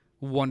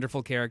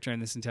wonderful character in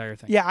this entire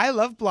thing. Yeah, I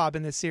love Blob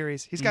in this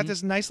series. He's Mm-hmm. got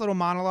this nice little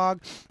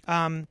monologue.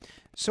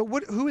 So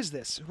who is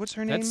this? What's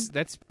her name?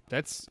 That's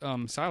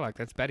Psylocke.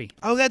 That's Betty.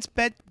 Oh, that's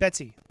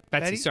Betsy.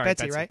 Betsy, sorry,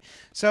 Betsy. right?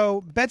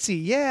 So Betsy,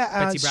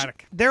 yeah, Betsy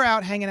Braddock. they're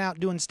out hanging out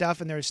doing stuff,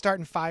 and they're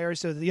starting fires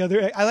so that the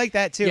other. I like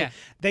that too. Yeah.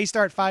 They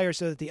start fires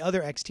so that the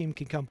other X team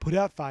can come put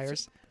out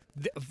fires.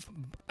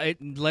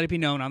 Let it be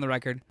known on the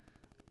record,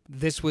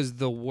 this was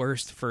the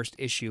worst first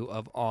issue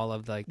of all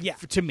of Yeah.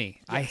 to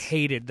me. I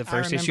hated the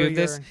first remember issue of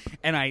this, your-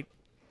 and I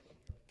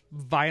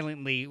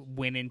violently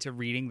went into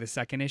reading the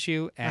second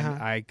issue, and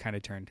Uh-huh. I kind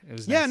of turned. It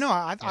was Yeah, nice. no,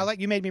 I Yeah.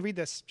 like you made me read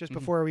this just Mm-hmm.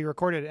 before we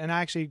recorded it, and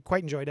I actually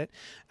quite enjoyed it.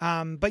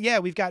 But yeah,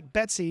 we've got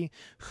Betsy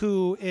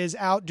who is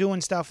out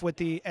doing stuff with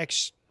the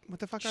what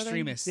the fuck are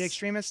Extremists. they? The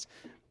extremists,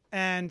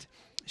 and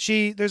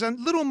there's a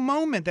little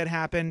moment that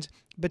happened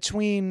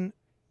between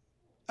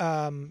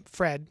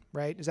Fred,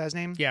 right? Is that his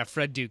name? Yeah,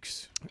 Fred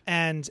Dukes.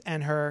 And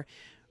her.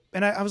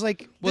 And I was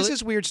like, Well, this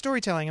is weird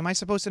storytelling. Am I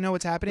supposed to know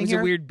what's happening was a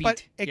here? weird beat.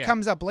 But it Yeah.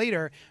 comes up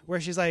later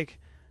where she's like,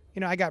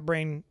 I got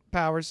brain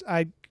powers.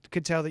 I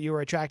could tell that you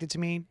were attracted to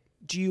me.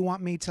 Do you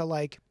want me to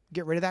like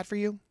get rid of that for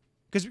you?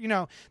 Because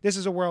this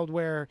is a world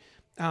where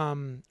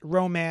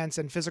romance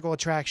and physical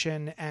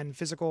attraction and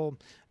physical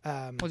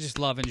Well, just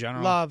love in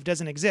general. love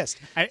doesn't exist.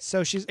 I-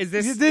 So she's Is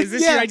this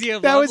yeah, your idea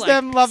of that love? was like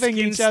them loving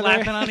skin each other.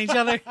 slapping on each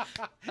other?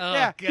 Oh,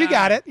 Yeah, you God.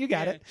 got it. You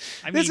got Yeah. it.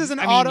 I This mean, is an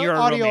I mean, audio. you're a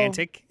audio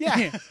romantic.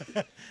 Yeah,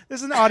 this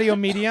is an audio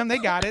medium. They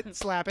got it.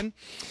 Slapping.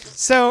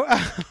 So,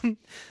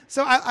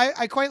 so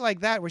I quite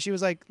like that where she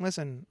was like,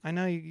 "Listen, I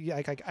know you.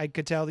 I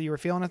could tell that you were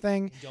feeling a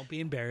thing. Don't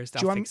be embarrassed. Do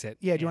you I'll want fix it.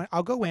 Yeah. Do you want?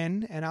 I'll go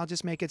in and I'll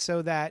just make it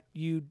so that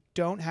you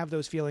don't have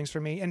those feelings for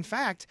me. In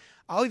fact,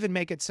 I'll even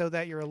make it so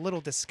that you're a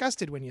little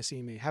disgusted when you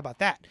see me. How about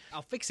that?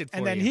 I'll fix it for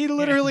And then you. he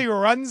literally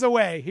runs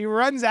away. He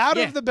runs out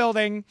Yeah. of the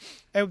building.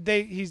 And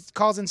he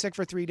calls in sick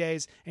for 3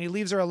 days, and he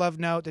leaves her a love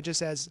note that just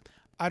says,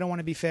 "I don't want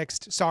to be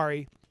fixed.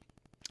 Sorry."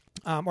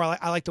 Or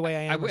I like the way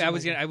I am. or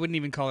something. I wouldn't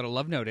even call it a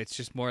love note. It's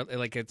just more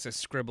like it's a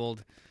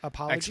scribbled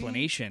Apology?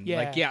 explanation. Yeah.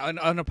 Like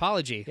an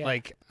apology. Yeah.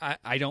 Like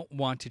I don't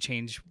want to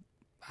change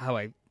how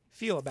I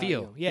feel about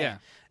feel. you. Yeah.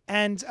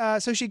 And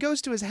so she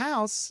goes to his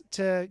house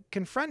to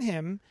confront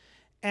him,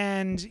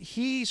 and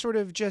he sort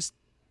of just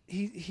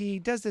he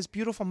does this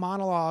beautiful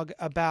monologue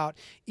about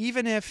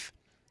even if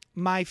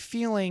my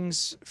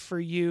feelings for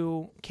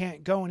you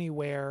can't go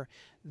anywhere,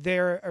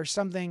 there are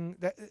something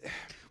that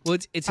Well,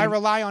 it's I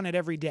rely on it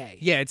every day.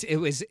 yeah.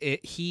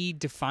 He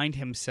defined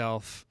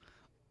himself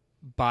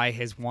by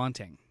his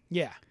wanting.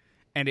 Yeah.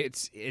 And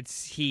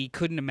he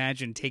couldn't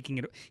imagine taking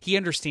it. He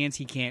understands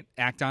he can't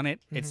act on it.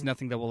 It's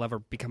nothing that will ever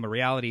become a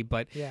reality.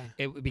 But Mm-hmm. Yeah.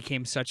 it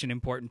became such an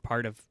important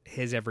part of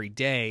his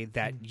everyday,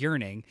 that Mm-hmm.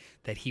 yearning,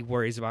 that he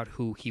worries about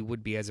who he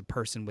would be as a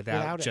person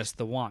without Without it. just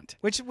the want.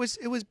 It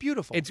was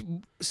beautiful. It's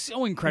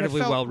so incredibly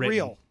felt well written.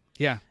 real.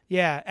 Yeah.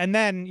 Yeah, and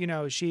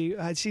then she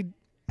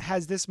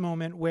has this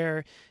moment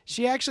where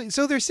she actually.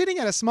 So they're sitting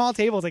at a small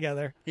table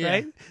together, Yeah.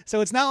 right?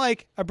 So it's not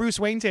like a Bruce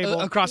Wayne table.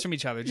 Across from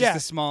each other, just Yeah. a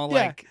small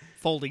Yeah. like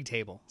folding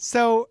table.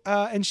 So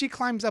and she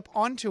climbs up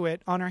onto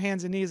it on her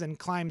hands and knees and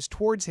climbs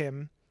towards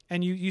him,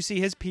 and you see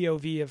his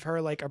POV of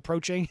her like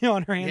approaching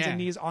on her hands Yeah. and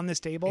knees on this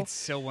table. It's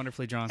so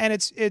wonderfully drawn. And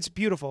it's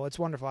beautiful. It's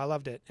wonderful. I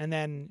loved it. And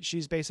then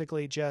she's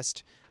basically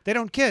just they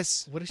don't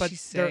kiss. What does but she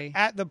say? They're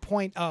at the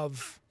point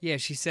of Yeah,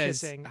 she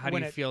says, kissing "How do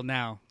when you it- feel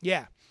now,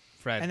 yeah,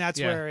 Fred?" and that's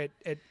Yeah. where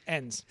it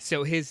ends.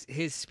 So his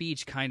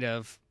speech kind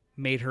of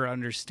made her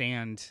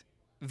understand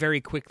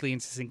very quickly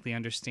and succinctly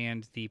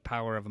understand the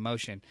power of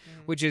emotion,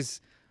 which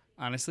is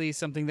honestly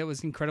something that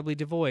was incredibly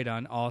devoid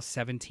on all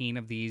 17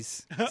 of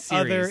these series.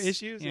 Other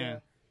issues. Yeah.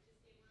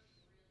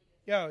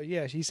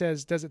 Yeah. She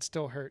says, "Does it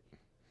still hurt?"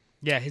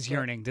 Yeah, his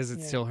yearning, does it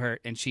Yeah. still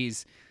hurt? And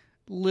she's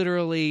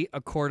literally a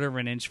quarter of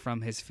an inch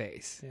from his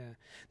face. Yeah.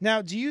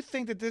 Now, do you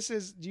think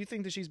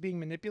that she's being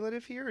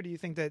manipulative here, or do you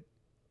think that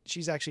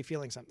she's actually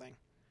feeling something?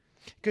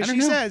 Because I she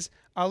don't know. says,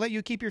 "I'll let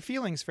you keep your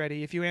feelings,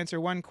 Freddie, if you answer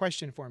one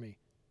question for me."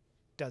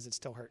 Does it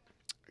still hurt?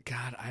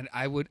 God,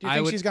 I would. Do you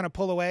think she's going to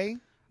pull away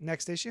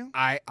next issue?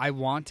 I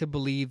want to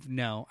believe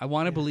no. I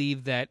want to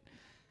believe that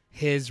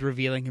his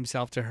revealing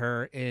himself to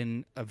her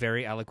in a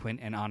very eloquent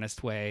and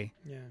honest way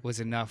was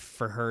enough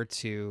for her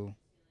to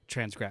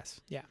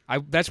transgress. Yeah.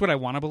 That's what I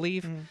want to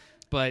believe.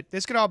 But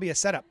This could all be a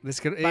setup this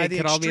could by it the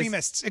could all be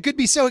extremists. It could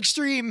be so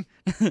extreme.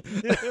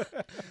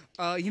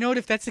 you know what?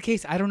 If that's the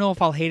case, I don't know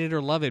if I'll hate it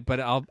or love it,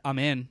 but I'm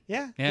in.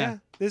 Yeah.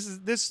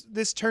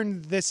 This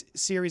turned this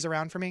series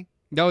around for me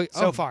No,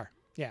 so far.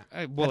 Yeah.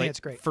 Well, I think it's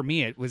great. For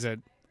me. It was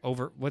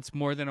what's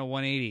more than a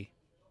 180.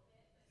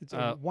 It's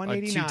a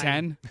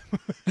 189. A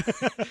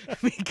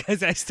 210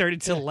 because I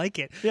started to like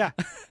it. Yeah.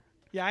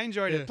 Yeah, I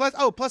enjoyed it.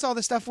 Plus all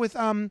the stuff with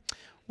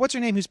what's her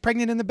name who's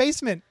pregnant in the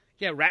basement.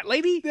 Yeah, Rat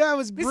Lady. That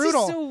was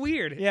brutal. This is so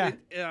weird. Yeah.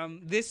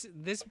 This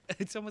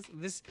it's almost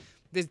this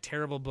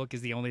terrible book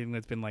is the only thing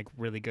that's been like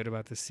really good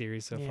about this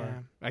series so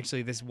far.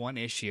 Actually, this one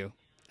issue.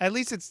 At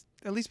least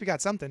we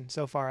got something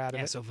so far out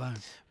of it. So far.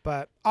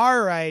 But all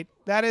right,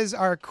 that is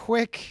our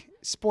quick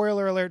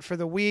spoiler alert for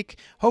the week.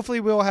 Hopefully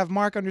we'll have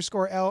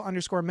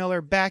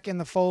Mark_L_Miller back in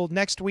the fold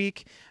next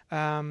week.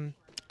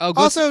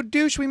 Also,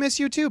 Douche, we miss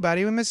you too,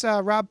 buddy. We miss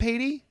Rob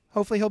Patey.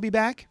 Hopefully he'll be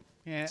back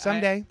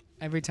someday.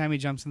 Every time he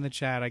jumps in the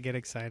chat, I get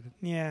excited.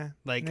 Yeah.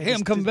 Like, hey,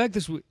 I'm coming back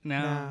this week.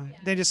 No.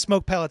 They just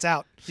smoke pellets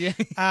out. Yeah.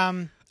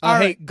 All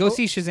hey, right. go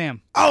see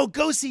Shazam. Oh,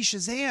 go see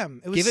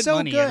Shazam. It was Give it so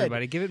money, good.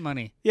 everybody. Give it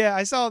money. Yeah,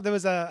 I saw there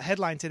was a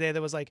headline today that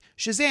was like,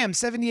 Shazam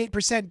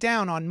 78%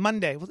 down on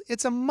Monday. Well,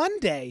 it's a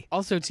Monday.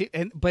 Also,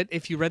 but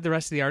if you read the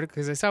rest of the article,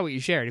 because I saw what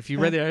you shared, if you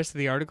read the rest of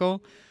the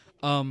article,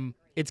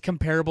 it's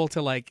comparable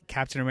to like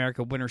Captain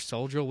America Winter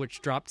Soldier,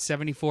 which dropped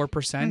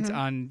 74%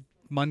 on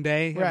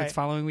Monday of its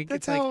following week.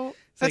 That's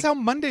how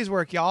Mondays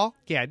work, y'all.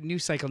 Yeah,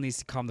 News Cycle needs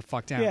to calm the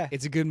fuck down. Yeah.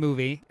 It's a good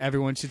movie.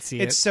 Everyone should see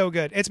it. It's so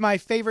good. It's my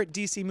favorite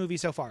DC movie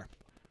so far.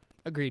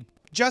 Agreed.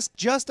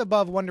 Just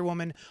above Wonder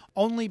Woman,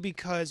 only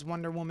because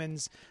Wonder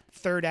Woman's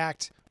third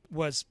act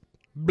was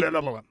Blah, blah,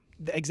 blah.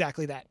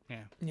 exactly that.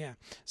 Yeah.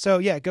 So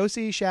yeah, go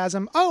see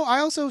Shazam. Oh, I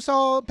also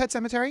saw Pet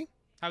Cemetery.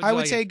 I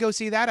would say it? go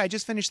see that. I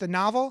just finished the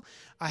novel.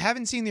 I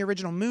haven't seen the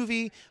original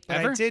movie, but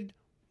Ever? I did.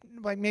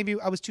 Like maybe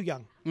I was too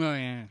young. Oh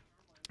yeah.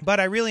 But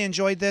I really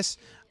enjoyed this.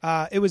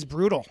 It was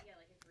brutal.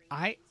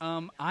 I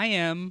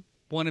am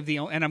one of the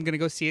and I'm going to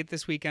go see it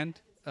this weekend.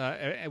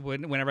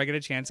 Whenever I get a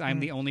chance, I'm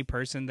the only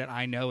person that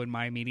I know in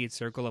my immediate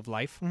circle of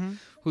life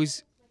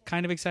who's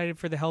kind of excited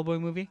for the Hellboy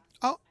movie.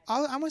 Oh,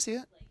 I want to see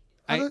it.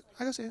 I'll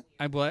go see it.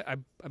 I bought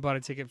a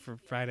ticket for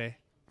Friday.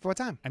 For what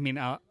time? I mean,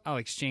 I'll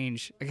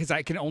exchange because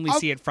I can only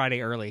see it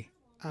Friday early.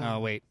 Oh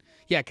wait,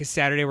 yeah, because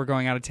Saturday we're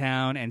going out of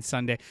town and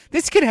Sunday.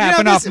 This could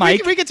happen off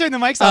mic. We can turn the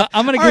mics off.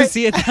 I'm gonna go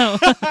see it now.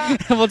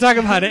 We'll talk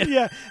about it.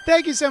 Yeah.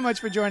 Thank you so much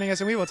for joining us,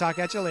 and we will talk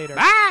at you later.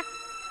 Ah!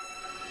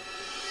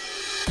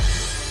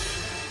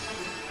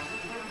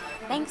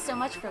 Thanks so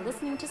much for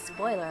listening to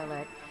Spoiler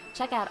Alert.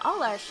 Check out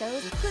all our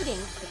shows, including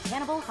the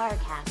Cannibal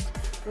Horrorcast,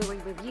 where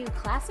we review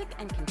classic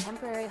and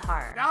contemporary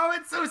horror. Oh,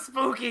 it's so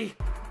spooky.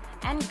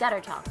 And Gutter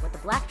Talk with the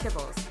Black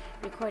Tribbles,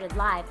 recorded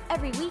live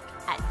every week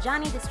at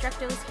Johnny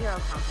Destructo's Hero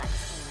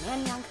Complex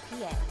in Nanyang,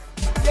 PA.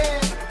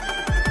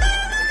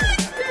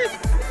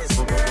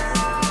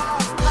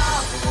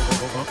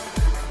 Yeah.